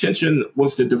his intention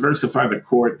was to diversify the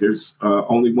court. There's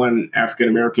only one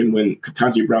African-American when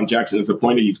Ketanji Brown Jackson is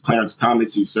appointed. He's Clarence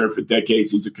Thomas. He served for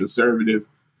decades. He's a conservative.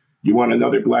 You want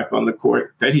another black on the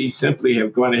court, that he simply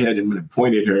have gone ahead and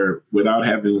appointed her without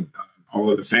having all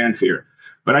of the fanfare.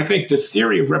 But I think the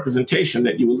theory of representation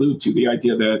that you allude to, the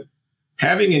idea that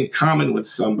having in common with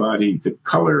somebody the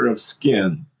color of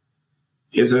skin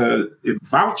it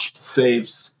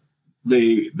vouchsafes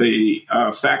the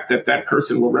fact that that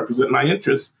person will represent my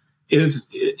interests is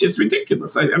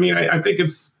ridiculous. I think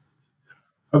it's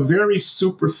a very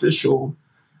superficial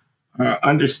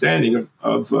understanding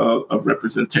of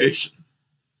representation.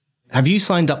 Have you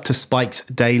signed up to Spike's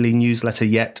daily newsletter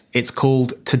yet? It's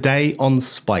called Today on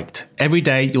Spiked. Every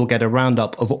day you'll get a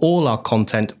roundup of all our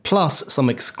content, plus some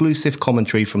exclusive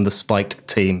commentary from the Spiked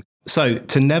team. So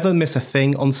to never miss a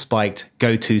thing on Spiked,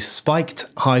 go to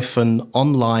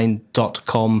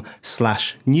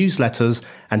spiked-online.com/newsletters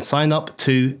and sign up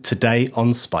to Today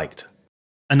on Spiked.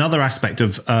 Another aspect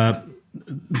of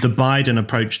the Biden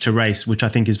approach to race, which I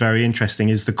think is very interesting,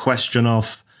 is the question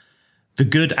of the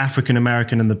good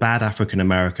African-American and the bad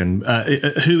African-American,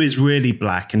 who is really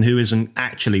black and who isn't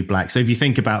actually black. So if you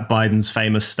think about Biden's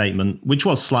famous statement, which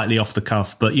was slightly off the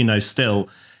cuff, but, still,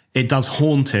 it does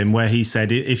haunt him, where he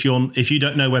said, if you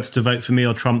don't know whether to vote for me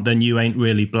or Trump, then you ain't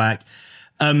really black.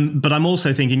 But I'm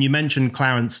also thinking, you mentioned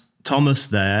Clarence Thomas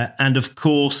there. And of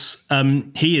course,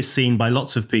 he is seen by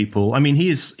lots of people. I mean,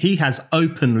 he has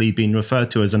openly been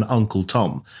referred to as an Uncle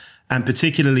Tom. And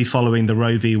particularly following the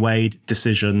Roe v. Wade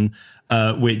decision,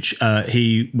 which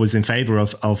he was in favor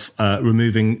of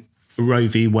removing Roe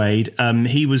v. Wade,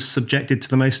 he was subjected to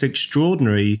the most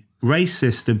extraordinary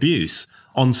racist abuse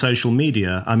on social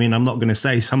media. I mean, I'm not going to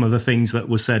say some of the things that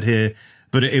were said here,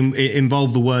 but it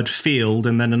involved the word field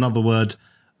and then another word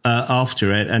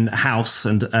after it, and house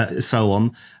and so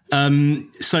on.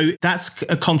 So that's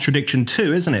a contradiction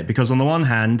too, isn't it? Because on the one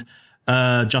hand,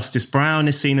 Justice Brown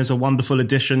is seen as a wonderful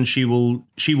addition. She will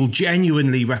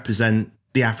genuinely represent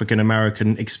the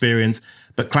African-American experience,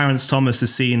 but Clarence Thomas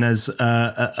is seen as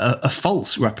a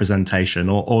false representation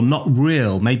or not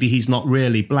real. Maybe he's not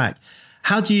really black.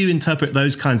 How do you interpret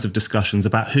those kinds of discussions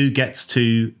about who gets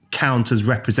to count as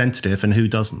representative and who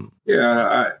doesn't?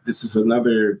 Yeah, this is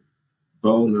another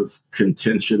bone of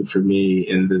contention for me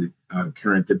in the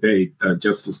current debate.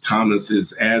 Justice Thomas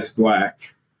is as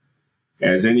black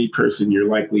as any person you're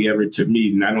likely ever to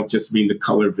meet. And I don't just mean the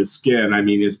color of his skin. I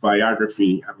mean his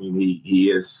biography. I mean,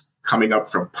 he is coming up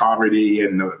from poverty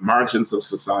and the margins of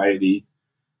society,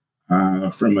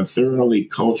 from a thoroughly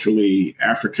culturally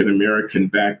African-American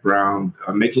background,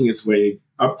 making his way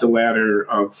up the ladder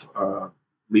of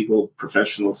legal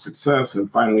professional success and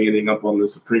finally ending up on the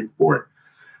Supreme Court.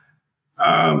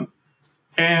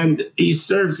 And he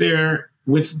served there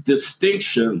with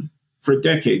distinction for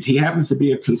decades. He happens to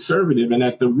be a conservative, and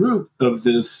at the root of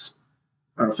this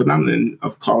phenomenon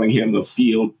of calling him a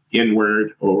field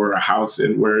N-word or a house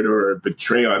N-word or a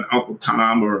betrayal, an Uncle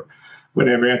Tom or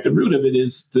whatever, at the root of it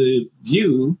is the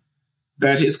view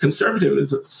that his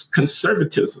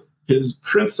conservatism, his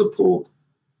principled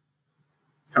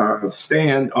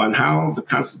stand on how the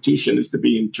Constitution is to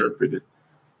be interpreted.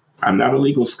 I'm not a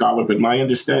legal scholar, but my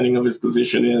understanding of his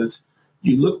position is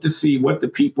you look to see what the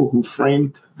people who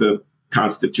framed the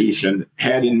Constitution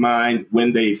had in mind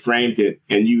when they framed it,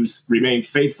 and you remain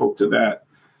faithful to that.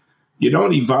 You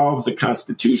don't evolve the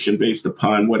Constitution based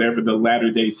upon whatever the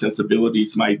latter-day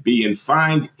sensibilities might be and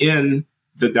find in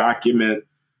the document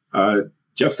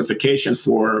justification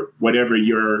for whatever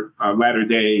your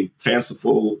latter-day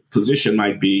fanciful position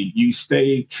might be. You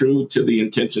stay true to the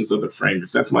intentions of the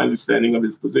framers. That's my understanding of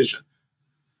his position.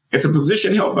 It's a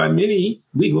position held by many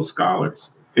legal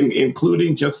scholars,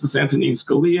 including Justice Antonin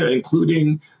Scalia,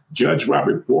 including Judge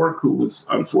Robert Bork, who was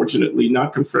unfortunately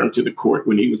not confirmed to the court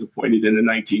when he was appointed in the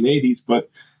 1980s. But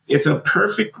it's a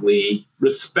perfectly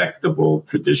respectable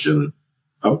tradition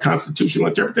of constitutional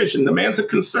interpretation. The man's a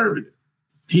conservative.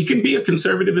 He can be a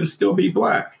conservative and still be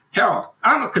black. Hell,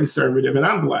 I'm a conservative and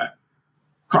I'm black.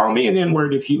 Call me an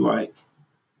N-word if you like.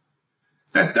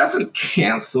 That doesn't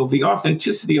cancel the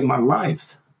authenticity of my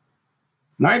life.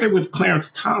 neither with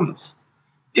Clarence Thomas.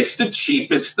 It's the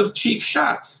cheapest of cheap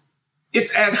shots.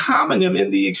 It's ad hominem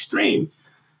in the extreme.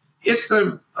 It's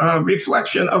a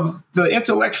reflection of the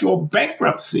intellectual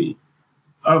bankruptcy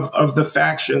of the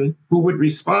faction who would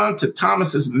respond to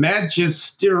Thomas's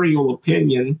magisterial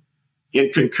opinion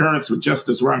in concurrence with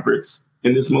Justice Roberts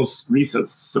in this most recent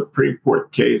Supreme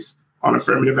Court case on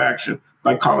affirmative action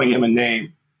by calling him a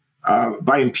name,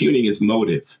 by impugning his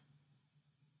motive.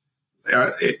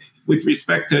 With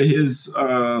respect to his,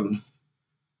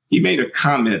 he made a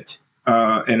comment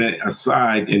and an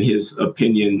aside in his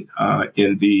opinion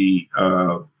in the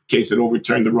case that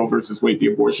overturned the Roe versus Wade,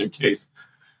 the abortion case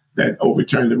that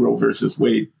overturned the Roe versus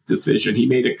Wade decision. He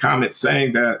made a comment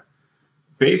saying that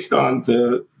based on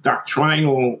the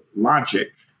doctrinal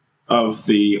logic of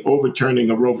the overturning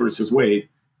of Roe versus Wade,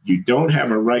 you don't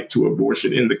have a right to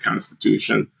abortion in the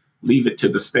Constitution. Leave it to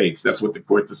the states. That's what the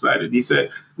court decided. He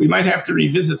said, we might have to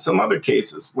revisit some other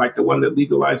cases, like the one that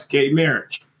legalized gay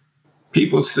marriage.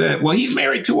 People said, well, he's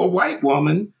married to a white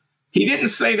woman. He didn't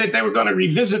say that they were going to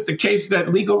revisit the case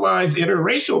that legalized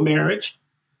interracial marriage,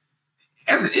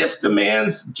 as if the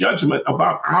man's judgment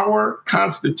about our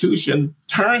Constitution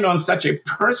turned on such a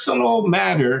personal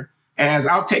matter as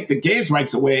I'll take the gays'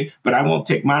 rights away, but I won't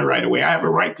take my right away. I have a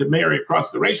right to marry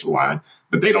across the racial line,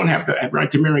 but they don't have the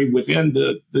right to marry within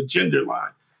the gender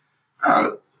line,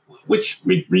 which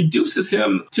reduces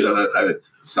him to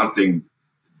something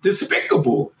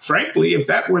despicable, frankly, if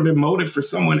that were the motive for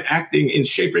someone acting in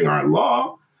shaping our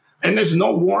law. And there's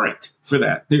no warrant for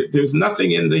that. There's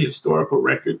nothing in the historical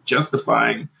record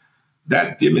justifying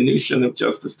that diminution of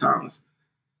Justice Thomas.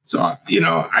 So,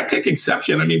 I take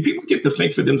exception. I mean, people get to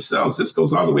think for themselves. This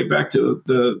goes all the way back to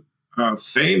the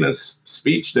famous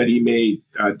speech that he made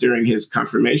during his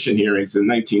confirmation hearings in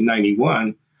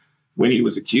 1991, when he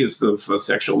was accused of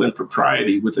sexual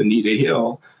impropriety with Anita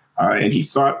Hill. And he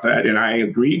thought that, and I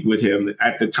agreed with him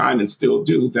at the time and still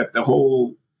do, that that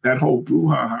whole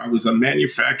brouhaha was a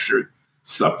manufactured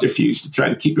subterfuge to try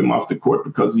to keep him off the court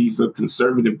because he's a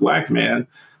conservative black man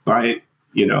by,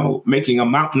 making a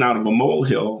mountain out of a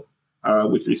molehill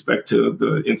with respect to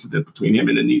the incident between him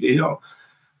and Anita Hill.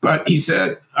 But he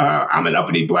said, I'm an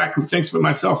uppity black who thinks for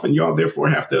myself, and y'all therefore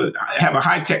have to have a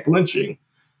high-tech lynching.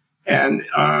 And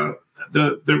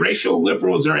the racial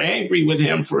liberals are angry with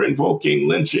him for invoking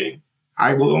lynching.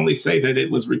 I will only say that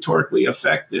it was rhetorically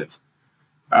effective.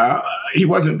 He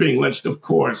wasn't being lynched, of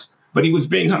course, but he was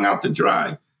being hung out to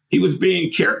dry. He was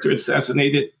being character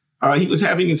assassinated. He was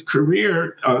having his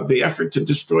career, the effort to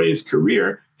destroy his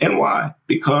career. And why?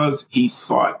 Because he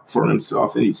thought for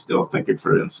himself, and he's still thinking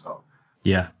for himself.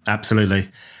 Yeah, absolutely.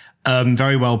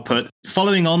 Very well put.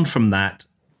 Following on from that,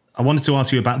 I wanted to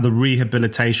ask you about the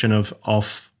rehabilitation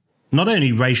of not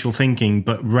only racial thinking,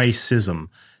 but racism.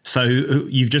 So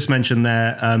you've just mentioned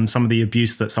there some of the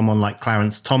abuse that someone like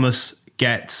Clarence Thomas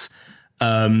gets.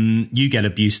 You get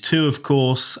abuse too, of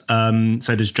course.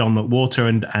 So does John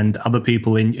McWhorter and other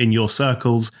people in your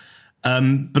circles.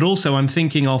 But also I'm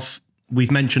thinking of,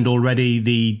 we've mentioned already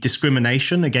the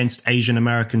discrimination against Asian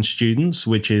American students,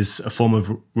 which is a form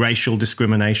of racial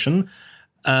discrimination.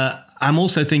 I'm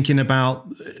also thinking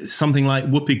about something like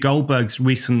Whoopi Goldberg's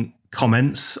recent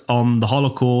comments on the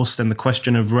Holocaust and the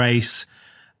question of race,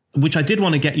 which I did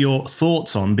want to get your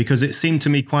thoughts on, because it seemed to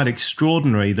me quite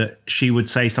extraordinary that she would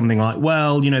say something like,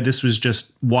 well, this was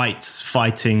just whites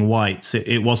fighting whites.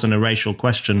 It wasn't a racial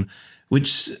question,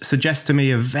 which suggests to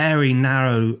me a very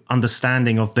narrow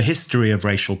understanding of the history of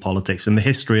racial politics and the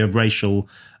history of the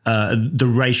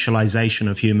racialization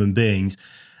of human beings.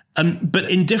 But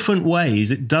in different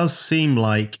ways, it does seem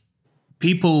like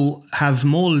people have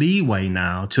more leeway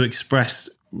now to express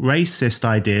racist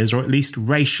ideas, or at least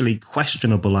racially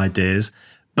questionable ideas,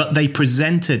 but they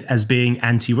present it as being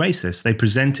anti-racist. They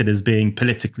present it as being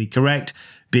politically correct,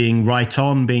 being right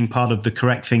on, being part of the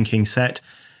correct thinking set.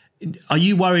 Are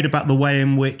you worried about the way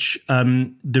in which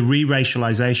the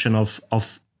re-racialization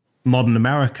of modern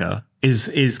America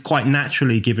is quite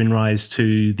naturally giving rise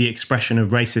to the expression of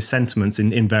racist sentiments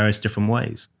in various different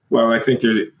ways? Well, I think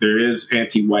there is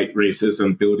anti-white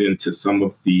racism built into some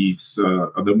of these,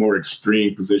 the more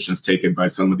extreme positions taken by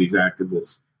some of these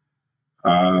activists.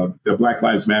 The Black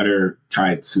Lives Matter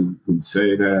types who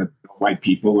say that white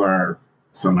people are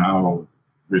somehow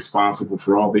responsible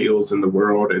for all the ills in the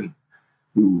world, and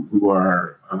who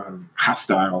are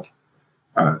hostile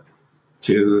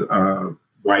to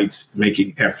whites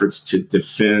making efforts to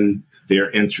defend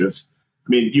their interests. I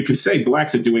mean, you can say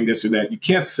blacks are doing this or that. You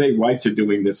can't say whites are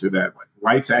doing this or that.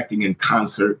 Whites acting in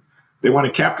concert. They want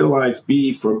to capitalize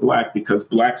B for black because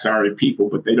blacks are a people,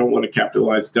 but they don't want to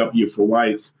capitalize W for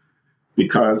whites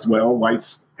because, well,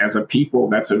 whites as a people,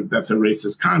 that's a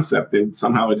racist concept, and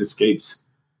somehow it escapes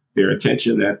their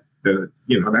attention that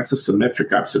that's a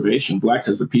symmetric observation. Blacks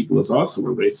as a people is also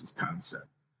a racist concept.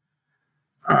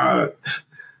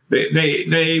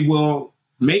 They will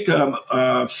make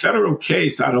a federal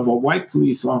case out of a white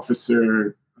police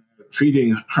officer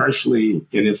treating harshly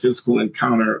in a physical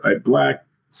encounter a Black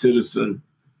citizen.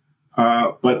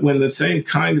 But when the same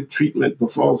kind of treatment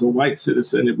befalls a white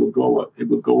citizen, it will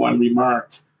go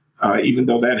unremarked, even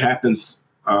though that happens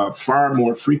far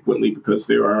more frequently because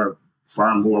there are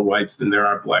far more whites than there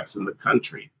are Blacks in the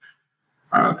country.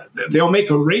 They'll make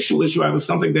a racial issue out of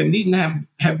something that needn't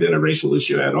have been a racial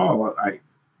issue at all.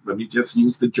 Let me just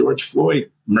use the George Floyd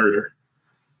murder.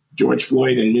 George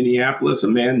Floyd in Minneapolis, a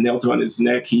man knelt on his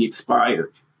neck, he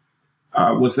expired.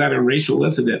 Was that a racial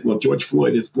incident? Well, George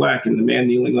Floyd is Black and the man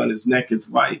kneeling on his neck is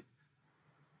white.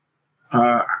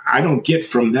 I don't get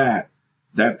from that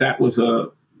was a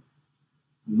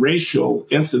racial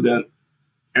incident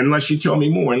unless you tell me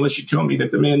more, unless you tell me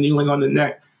that the man kneeling on the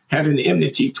neck had an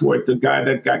enmity toward the guy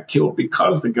that got killed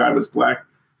because the guy was Black.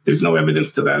 There's no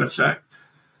evidence to that effect.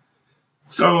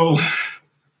 So,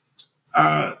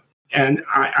 and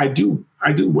I do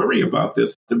worry about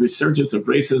this, the resurgence of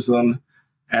racism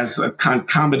as a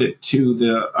concomitant to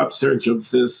the upsurge of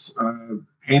this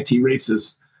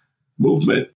anti-racist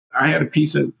movement. I had a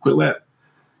piece in Quillette,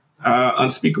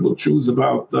 Unspeakable Truths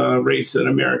About Race in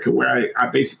America, where I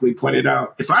basically pointed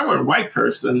out, if I were a white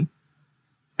person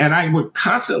and I were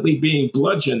constantly being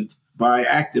bludgeoned by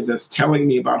activists telling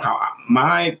me about how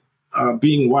my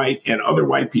being white and other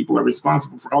white people are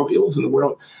responsible for all the ills in the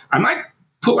world, I might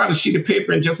pull out a sheet of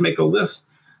paper and just make a list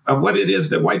of what it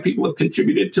is that white people have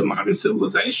contributed to modern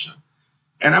civilization.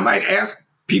 And I might ask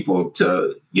people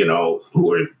to,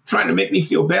 who are trying to make me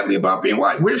feel badly about being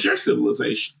white, where's your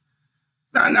civilization?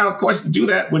 Now, of course, to do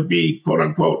that would be, quote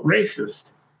unquote,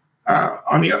 racist.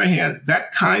 On the other hand,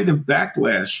 that kind of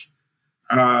backlash,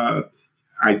 I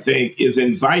think, is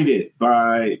invited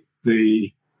by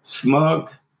the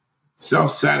smug,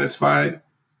 self-satisfied,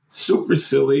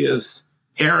 supercilious,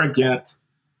 arrogant,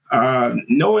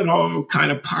 know-it-all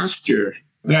kind of posture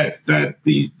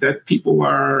that people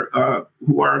are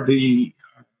who are the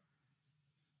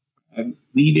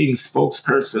leading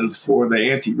spokespersons for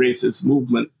the anti-racist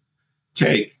movement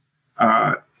take.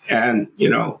 And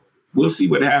we'll see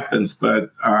what happens,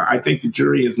 but I think the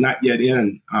jury is not yet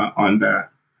in on that.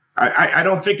 I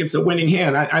don't think it's a winning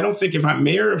hand. I don't think if I'm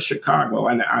mayor of Chicago,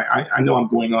 and I know I'm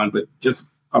going on, but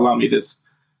just allow me this.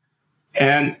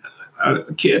 And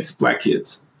Black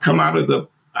kids, come out of the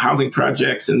housing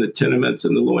projects and the tenements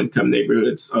and the low-income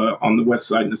neighborhoods on the west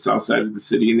side and the south side of the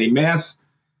city, and they mass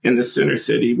in the center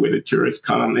city where the tourists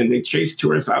come, and they chase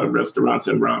tourists out of restaurants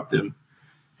and rob them.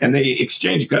 And they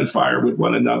exchange gunfire with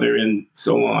one another and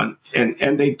so on.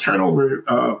 And they turn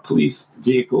over police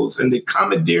vehicles, and they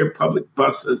commandeer public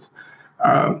buses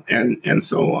and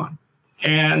so on.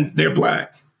 And they're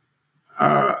Black.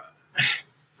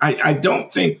 I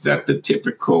don't think that the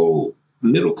typical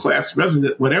middle-class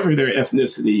resident, whatever their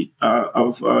ethnicity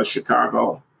of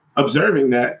Chicago,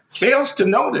 observing that, fails to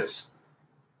notice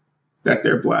that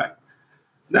they're Black.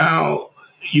 Now,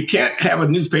 you can't have a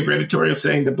newspaper editorial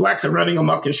saying the Blacks are running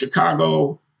amok in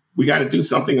Chicago, we got to do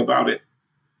something about it.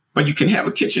 But you can have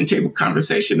a kitchen table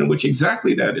conversation in which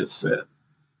exactly that is said.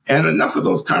 And enough of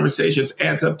those conversations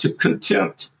adds up to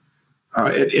contempt.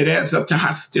 It adds up to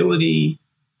hostility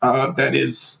that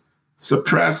is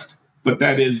suppressed, but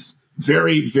that is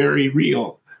very, very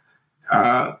real.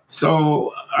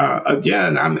 So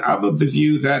again, I'm of the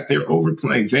view that they're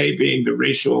overplaying, they being the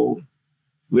racial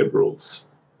liberals,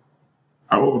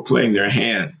 are overplaying their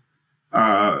hand.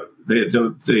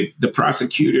 The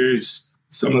prosecutors,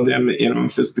 some of them in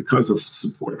office because of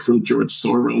support from George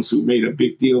Soros, who made a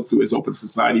big deal through his Open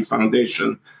Society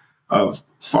Foundation of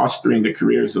fostering the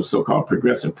careers of so-called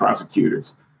progressive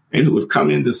prosecutors, and who have come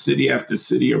into city after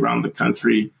city around the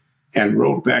country and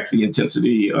rolled back the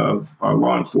intensity of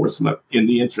law enforcement in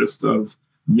the interest of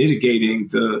mitigating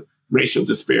the racial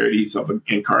disparities of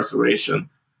incarceration,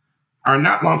 are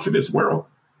not long for this world.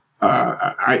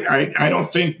 I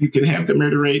don't think you can have the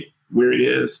murder rate where it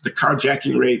is, the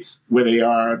carjacking rates where they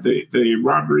are, the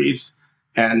robberies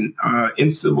and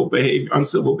uncivil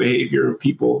behavior of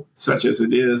people such as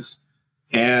it is,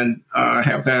 and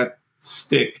have that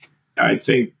stick. I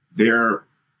think they're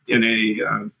in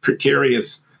a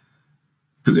precarious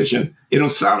position. It'll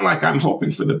sound like I'm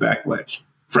hoping for the backlash.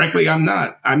 Frankly, I'm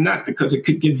not. I'm not, because it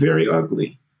could get very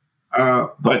ugly.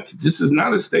 But this is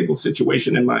not a stable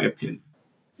situation, in my opinion.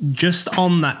 Just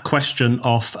on that question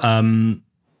of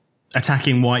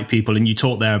attacking white people, and you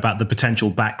talk there about the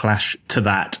potential backlash to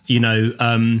that. You know,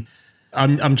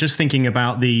 I'm just thinking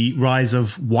about the rise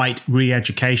of white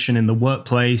re-education in the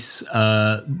workplace,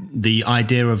 the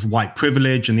idea of white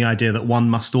privilege, and the idea that one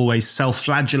must always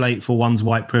self-flagellate for one's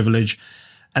white privilege.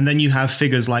 And then you have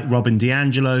figures like Robin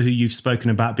DiAngelo, who you've spoken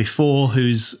about before,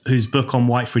 whose book on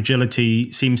white fragility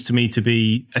seems to me to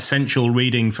be essential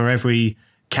reading for every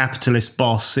capitalist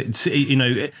boss. It's, you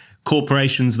know,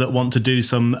 corporations that want to do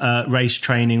some race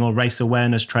training or race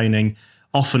awareness training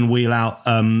often wheel out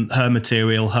her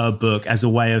material, her book, as a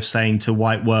way of saying to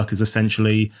white workers,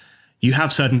 essentially, you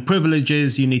have certain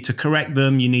privileges, you need to correct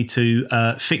them, you need to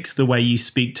fix the way you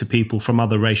speak to people from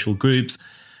other racial groups.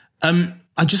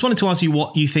 I just wanted to ask you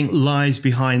what you think lies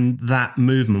behind that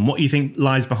movement, what you think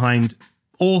lies behind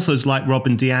authors like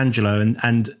Robin DiAngelo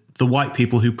and the white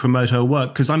people who promote her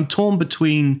work, because I'm torn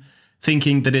between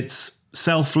thinking that it's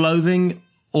self-loathing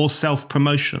or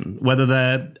self-promotion, whether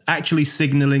they're actually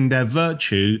signaling their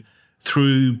virtue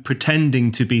through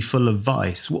pretending to be full of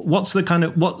vice. What's the kind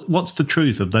of what's the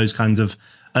truth of those kinds of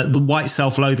the white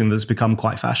self-loathing that's become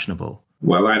quite fashionable?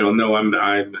 Well, I don't know. I'm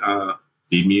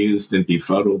bemused and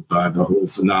befuddled by the whole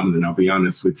phenomenon. I'll be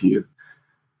honest with you.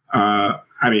 I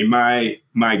mean,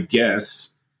 my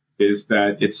guess is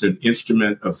that it's an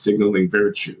instrument of signaling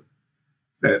virtue.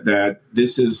 That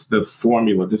this is the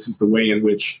formula. This is the way in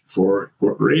which, for a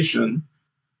corporation,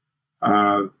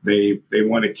 they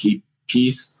want to keep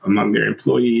peace among their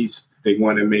employees. They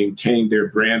want to maintain their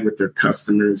brand with their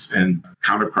customers and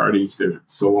counterparties, and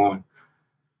so on.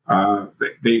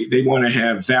 They want to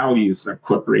have values. A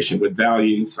corporation with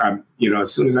values.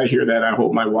 As soon as I hear that, I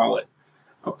hold my wallet.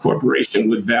 A corporation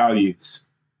with values.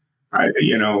 I'm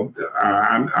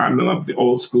of the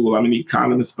old school. I'm an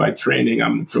economist by training.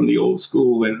 I'm from the old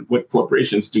school. And what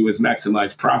corporations do is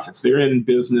maximize profits. They're in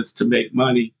business to make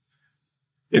money.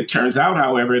 It turns out,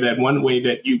 however, that one way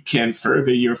that you can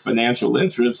further your financial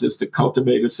interests is to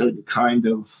cultivate a certain kind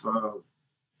of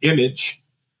image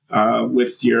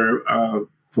with your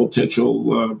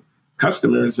potential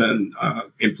customers and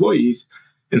employees.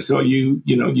 And so you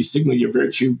signal your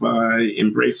virtue by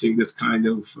embracing this kind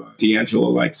of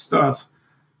DiAngelo-like stuff.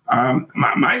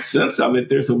 My sense of it,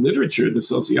 there's a literature the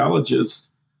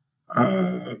sociologists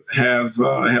have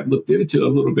looked into a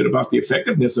little bit about the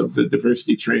effectiveness of the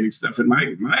diversity training stuff. And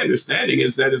my understanding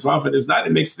is that as often as not,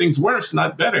 it makes things worse,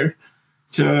 not better,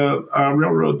 to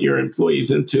railroad your employees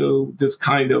into this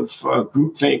kind of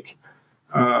groupthink,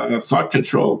 thought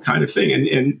control kind of thing.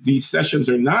 And these sessions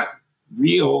are not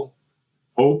real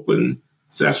open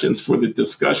sessions for the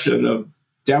discussion of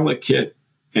delicate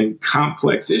and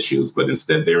complex issues, but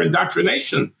instead they're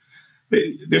indoctrination.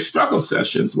 They're struggle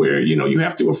sessions where, you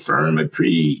have to affirm a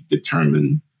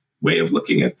predetermined way of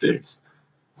looking at things.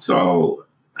 So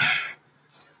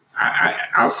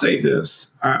I'll say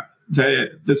this,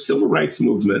 the civil rights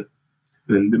movement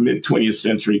in the mid-20th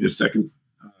century, the second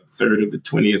third of the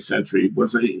 20th century,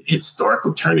 was a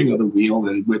historical turning of the wheel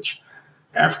in which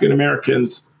African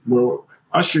Americans were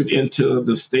ushered into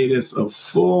the status of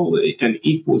full and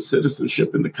equal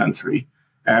citizenship in the country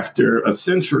after a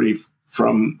century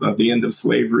from the end of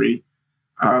slavery.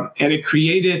 And it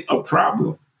created a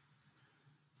problem.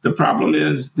 The problem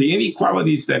is the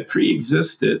inequalities that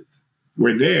pre-existed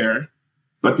were there,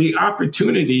 but the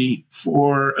opportunity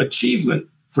for achievement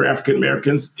for African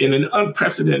Americans in an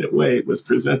unprecedented way was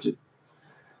presented.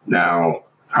 Now,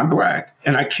 I'm Black,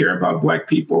 and I care about Black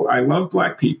people. I love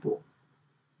Black people.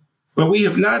 But we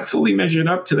have not fully measured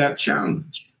up to that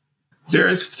challenge. There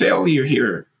is failure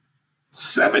here.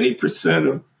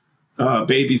 70% of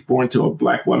babies born to a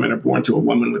Black woman are born to a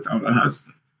woman without a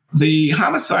husband. The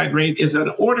homicide rate is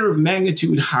an order of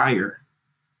magnitude higher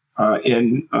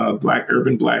in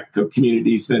urban Black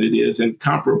communities than it is in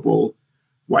comparable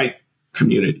white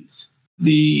communities.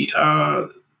 The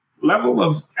level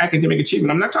of academic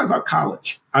achievement, I'm not talking about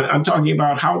college. I'm talking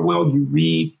about how well you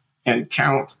read and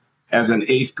count as an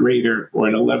 8th grader or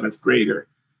an 11th grader,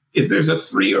 there's a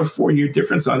 3 or 4 year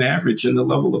difference on average in the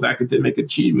level of academic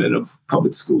achievement of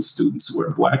public school students who are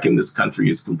Black in this country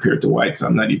as compared to whites.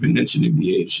 I'm not even mentioning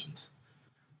the Asians.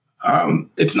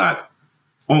 It's not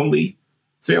only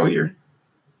failure,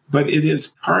 but it is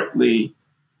partly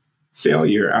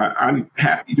failure. I'm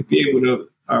happy to be able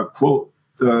to quote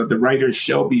the writer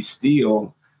Shelby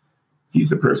Steele. He's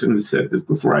the person who said this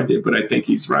before I did, but I think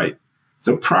he's right.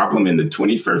 The problem in the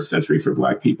 21st century for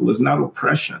Black people is not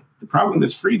oppression. The problem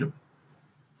is freedom.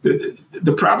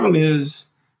 The problem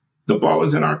is the ball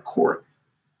is in our court.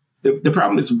 The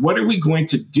problem is, what are we going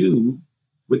to do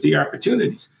with the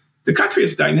opportunities? The country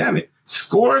is dynamic.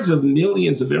 Scores of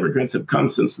millions of immigrants have come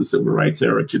since the Civil Rights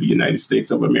era to the United States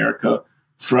of America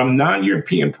from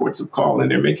non-European ports of call,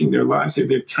 and they're making their lives here.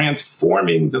 They're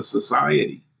transforming the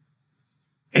society.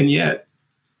 And yet,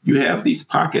 you have these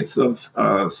pockets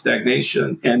of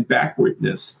stagnation and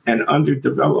backwardness and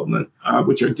underdevelopment,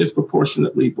 which are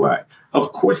disproportionately Black.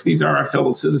 Of course, these are our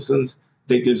fellow citizens.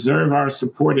 They deserve our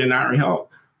support and our help.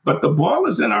 But the ball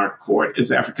is in our court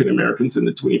as African Americans in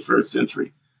the 21st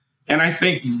century. And I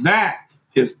think that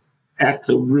is at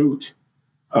the root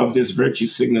of this virtue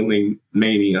signaling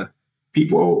mania.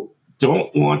 People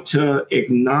don't want to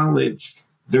acknowledge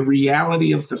the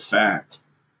reality of the fact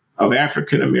of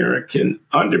African American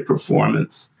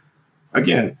underperformance.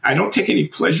 Again, I don't take any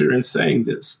pleasure in saying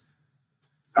this.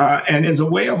 And as a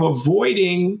way of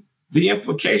avoiding the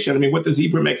implication, I mean, what does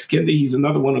Ibram X. Kendi? He's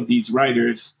another one of these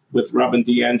writers with Robin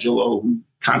DiAngelo who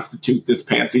constitute this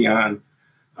pantheon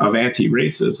of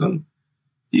anti-racism.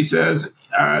 He says,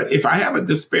 if I have a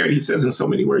disparity, he says in so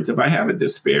many words, if I have a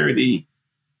disparity,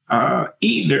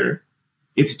 either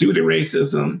it's due to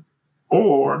racism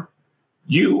or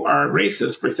you are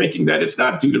racist for thinking that it's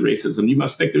not due to racism. You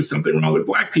must think there's something wrong with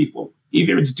Black people.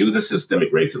 Either it's due to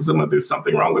systemic racism or there's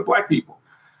something wrong with Black people.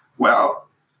 Well,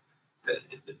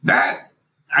 that,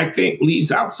 I think,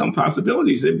 leaves out some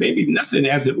possibilities. There may be nothing,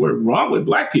 as it were, wrong with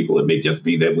Black people. It may just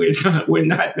be that we're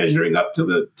not measuring up to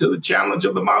the challenge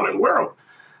of the modern world.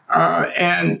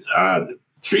 And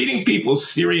treating people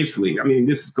seriously. I mean,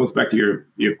 this goes back to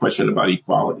your question about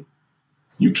equality.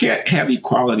 You can't have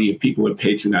equality if people are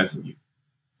patronizing you.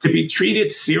 To be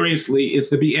treated seriously is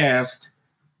to be asked,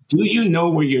 do you know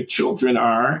where your children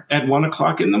are at 1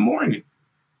 o'clock in the morning?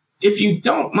 If you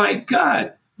don't, my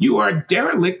God, you are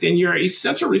derelict in your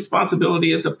essential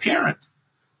responsibility as a parent.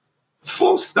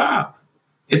 Full stop.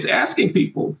 It's asking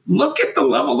people, look at the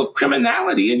level of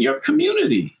criminality in your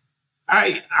community.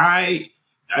 I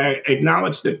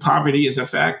acknowledge that poverty is a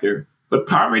factor, but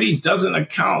poverty doesn't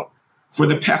account for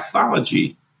the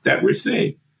pathology that we're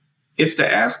seeing. It's to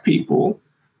ask people,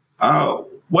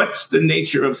 what's the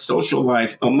nature of social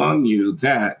life among you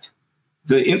that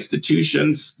the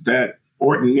institutions that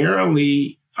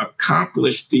ordinarily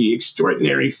accomplish the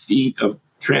extraordinary feat of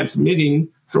transmitting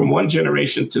from one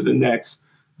generation to the next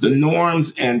the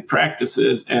norms and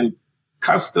practices and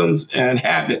customs and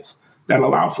habits that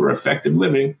allow for effective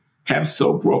living have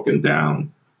so broken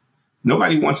down.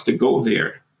 Nobody wants to go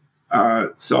there.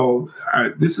 So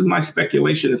this is my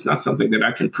speculation. It's not something that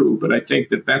I can prove, but I think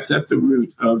that that's at the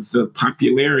root of the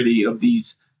popularity of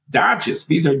these dodges.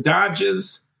 These are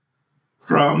dodges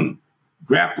from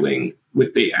grappling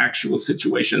with the actual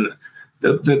situation.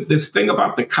 This thing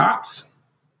about the cops,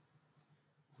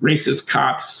 racist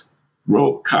cops,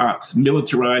 rogue cops,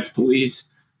 militarized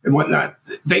police, and whatnot,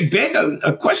 they beg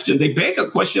a question. They beg a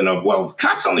question of, well,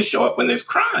 cops only show up when there's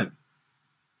crime.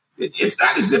 It's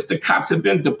not as if the cops have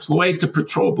been deployed to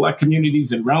patrol Black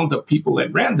communities and round up people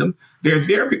at random. They're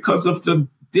there because of the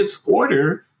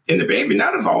disorder in the behavior,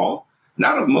 not of all,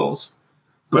 not of most,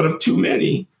 but of too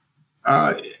many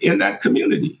in that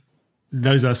community.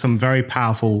 Those are some very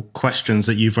powerful questions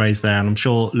that you've raised there, and I'm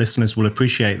sure listeners will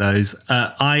appreciate those.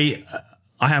 I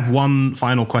have one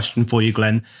final question for you,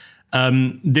 Glenn.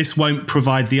 This won't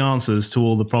provide the answers to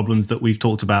all the problems that we've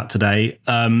talked about today,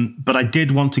 but I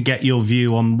did want to get your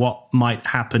view on what might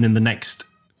happen in the next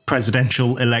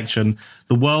presidential election.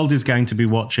 The world is going to be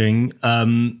watching.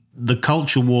 The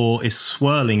culture war is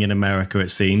swirling in America, it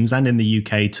seems, and in the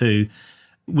UK too.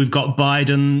 We've got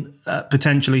Biden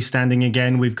potentially standing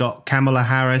again. We've got Kamala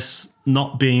Harris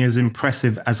not being as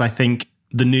impressive as I think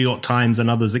the New York Times and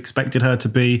others expected her to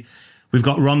be. We've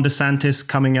got Ron DeSantis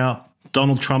coming up,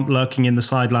 Donald Trump lurking in the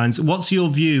sidelines. What's your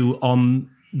view on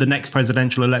the next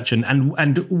presidential election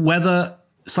and whether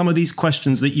some of these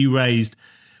questions that you raised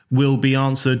will be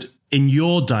answered in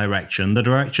your direction, the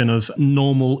direction of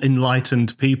normal,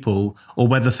 enlightened people, or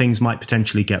whether things might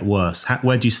potentially get worse?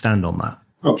 Where do you stand on that?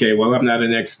 Okay, well, I'm not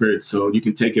an expert, so you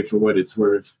can take it for what it's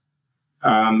worth.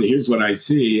 Here's what I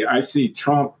see. I see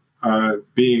Trump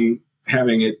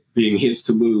having it being his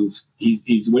to lose.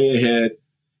 He's way ahead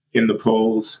in the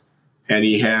polls, and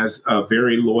he has a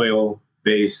very loyal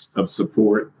base of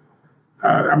support.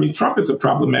 Trump is a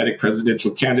problematic presidential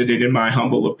candidate, in my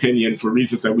humble opinion, for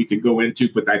reasons that we could go into,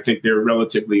 but I think they're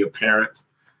relatively apparent.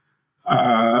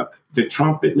 The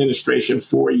Trump administration,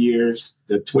 4 years,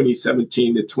 the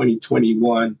 2017 to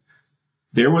 2021,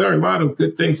 there were a lot of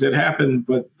good things that happened,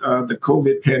 but the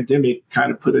COVID pandemic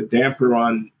kind of put a damper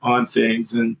on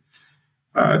things. And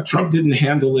Trump didn't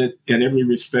handle it in every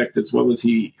respect as well as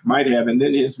he might have. And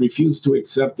then his refusal to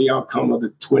accept the outcome of the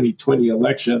 2020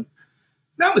 election.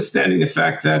 notwithstanding the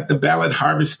fact that the ballot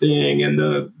harvesting and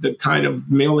the kind of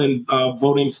mail-in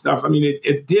voting stuff, I mean,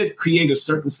 it did create a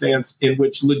circumstance in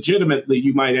which legitimately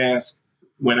you might ask,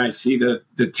 when I see the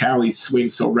tally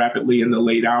swing so rapidly in the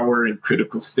late hour in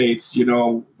critical states,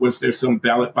 was there some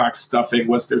ballot box stuffing?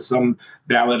 Was there some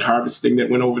ballot harvesting that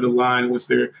went over the line? Was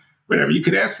there whatever? You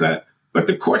could ask that. But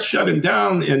the court shut him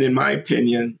down. And in my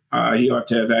opinion, he ought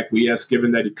to have acquiesced,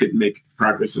 given that he couldn't make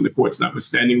progress in the courts,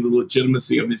 notwithstanding the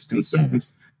legitimacy of his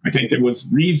concerns. I think there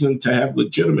was reason to have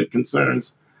legitimate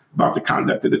concerns about the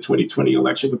conduct of the 2020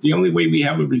 election. But the only way we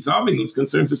have of resolving those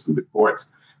concerns is through the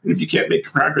courts. And if you can't make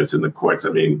progress in the courts,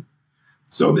 I mean,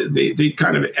 so the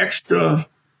kind of extra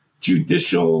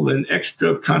judicial and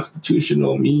extra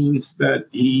constitutional means that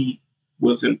he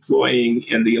was employing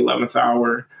in the 11th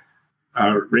hour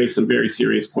raised some very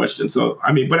serious questions. So,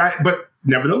 I mean, but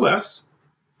nevertheless,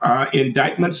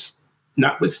 indictments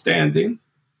notwithstanding,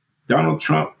 Donald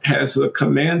Trump has a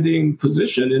commanding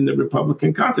position in the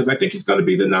Republican contest. I think he's going to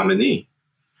be the nominee.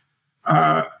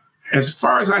 As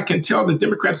far as I can tell, the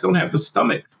Democrats don't have the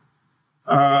stomach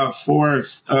for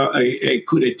a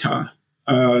coup d'etat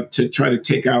to try to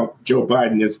take out Joe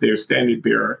Biden as their standard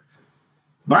bearer.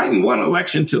 Biden won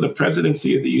election to the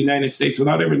presidency of the United States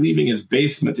without ever leaving his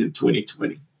basement in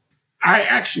 2020. I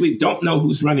actually don't know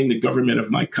who's running the government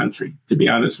of my country, to be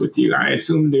honest with you. I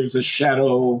assume there's a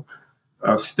shadow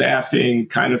staffing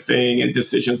kind of thing and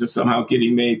decisions are somehow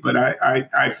getting made. But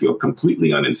I feel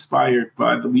completely uninspired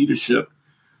by the leadership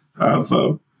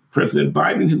of President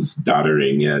Biden, who's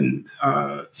doddering and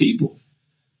feeble.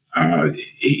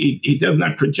 He does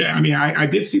not project. I mean, I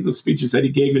did see the speeches that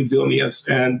he gave in Vilnius,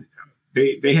 and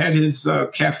they had his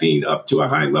caffeine up to a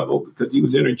high level because he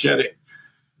was energetic.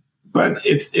 But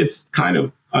it's kind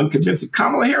of unconvincing.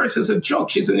 Kamala Harris is a joke.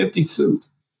 She's an empty suit.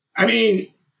 I mean,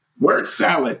 word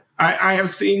salad. I have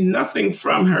seen nothing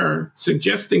from her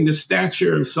suggesting the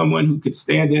stature of someone who could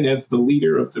stand in as the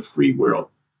leader of the free world.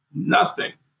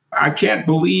 Nothing. I can't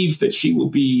believe that she will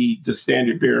be the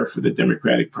standard bearer for the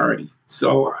Democratic Party.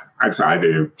 So it's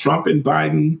either Trump and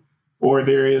Biden, or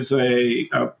there is a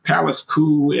palace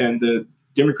coup and the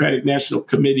Democratic National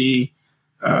Committee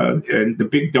and the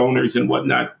big donors and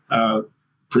whatnot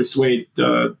persuade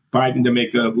Biden to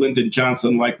make a Lyndon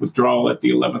Johnson-like withdrawal at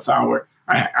the 11th hour.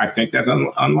 I think that's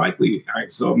unlikely.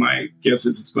 So my guess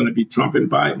is it's going to be Trump and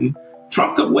Biden.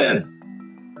 Trump could win.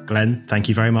 Glenn, thank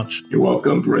you very much. You're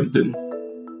welcome, Brendan.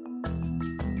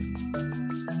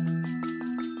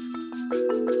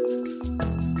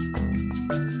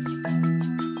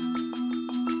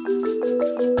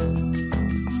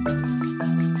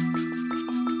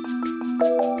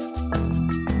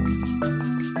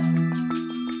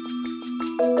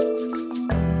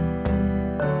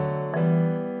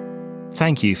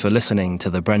 Thank you for listening to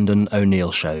The Brendan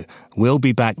O'Neill Show. We'll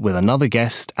be back with another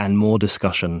guest and more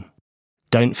discussion.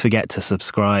 Don't forget to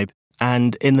subscribe,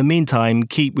 and in the meantime,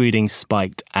 keep reading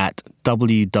Spiked at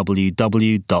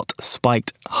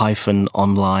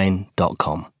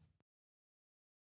www.spiked-online.com.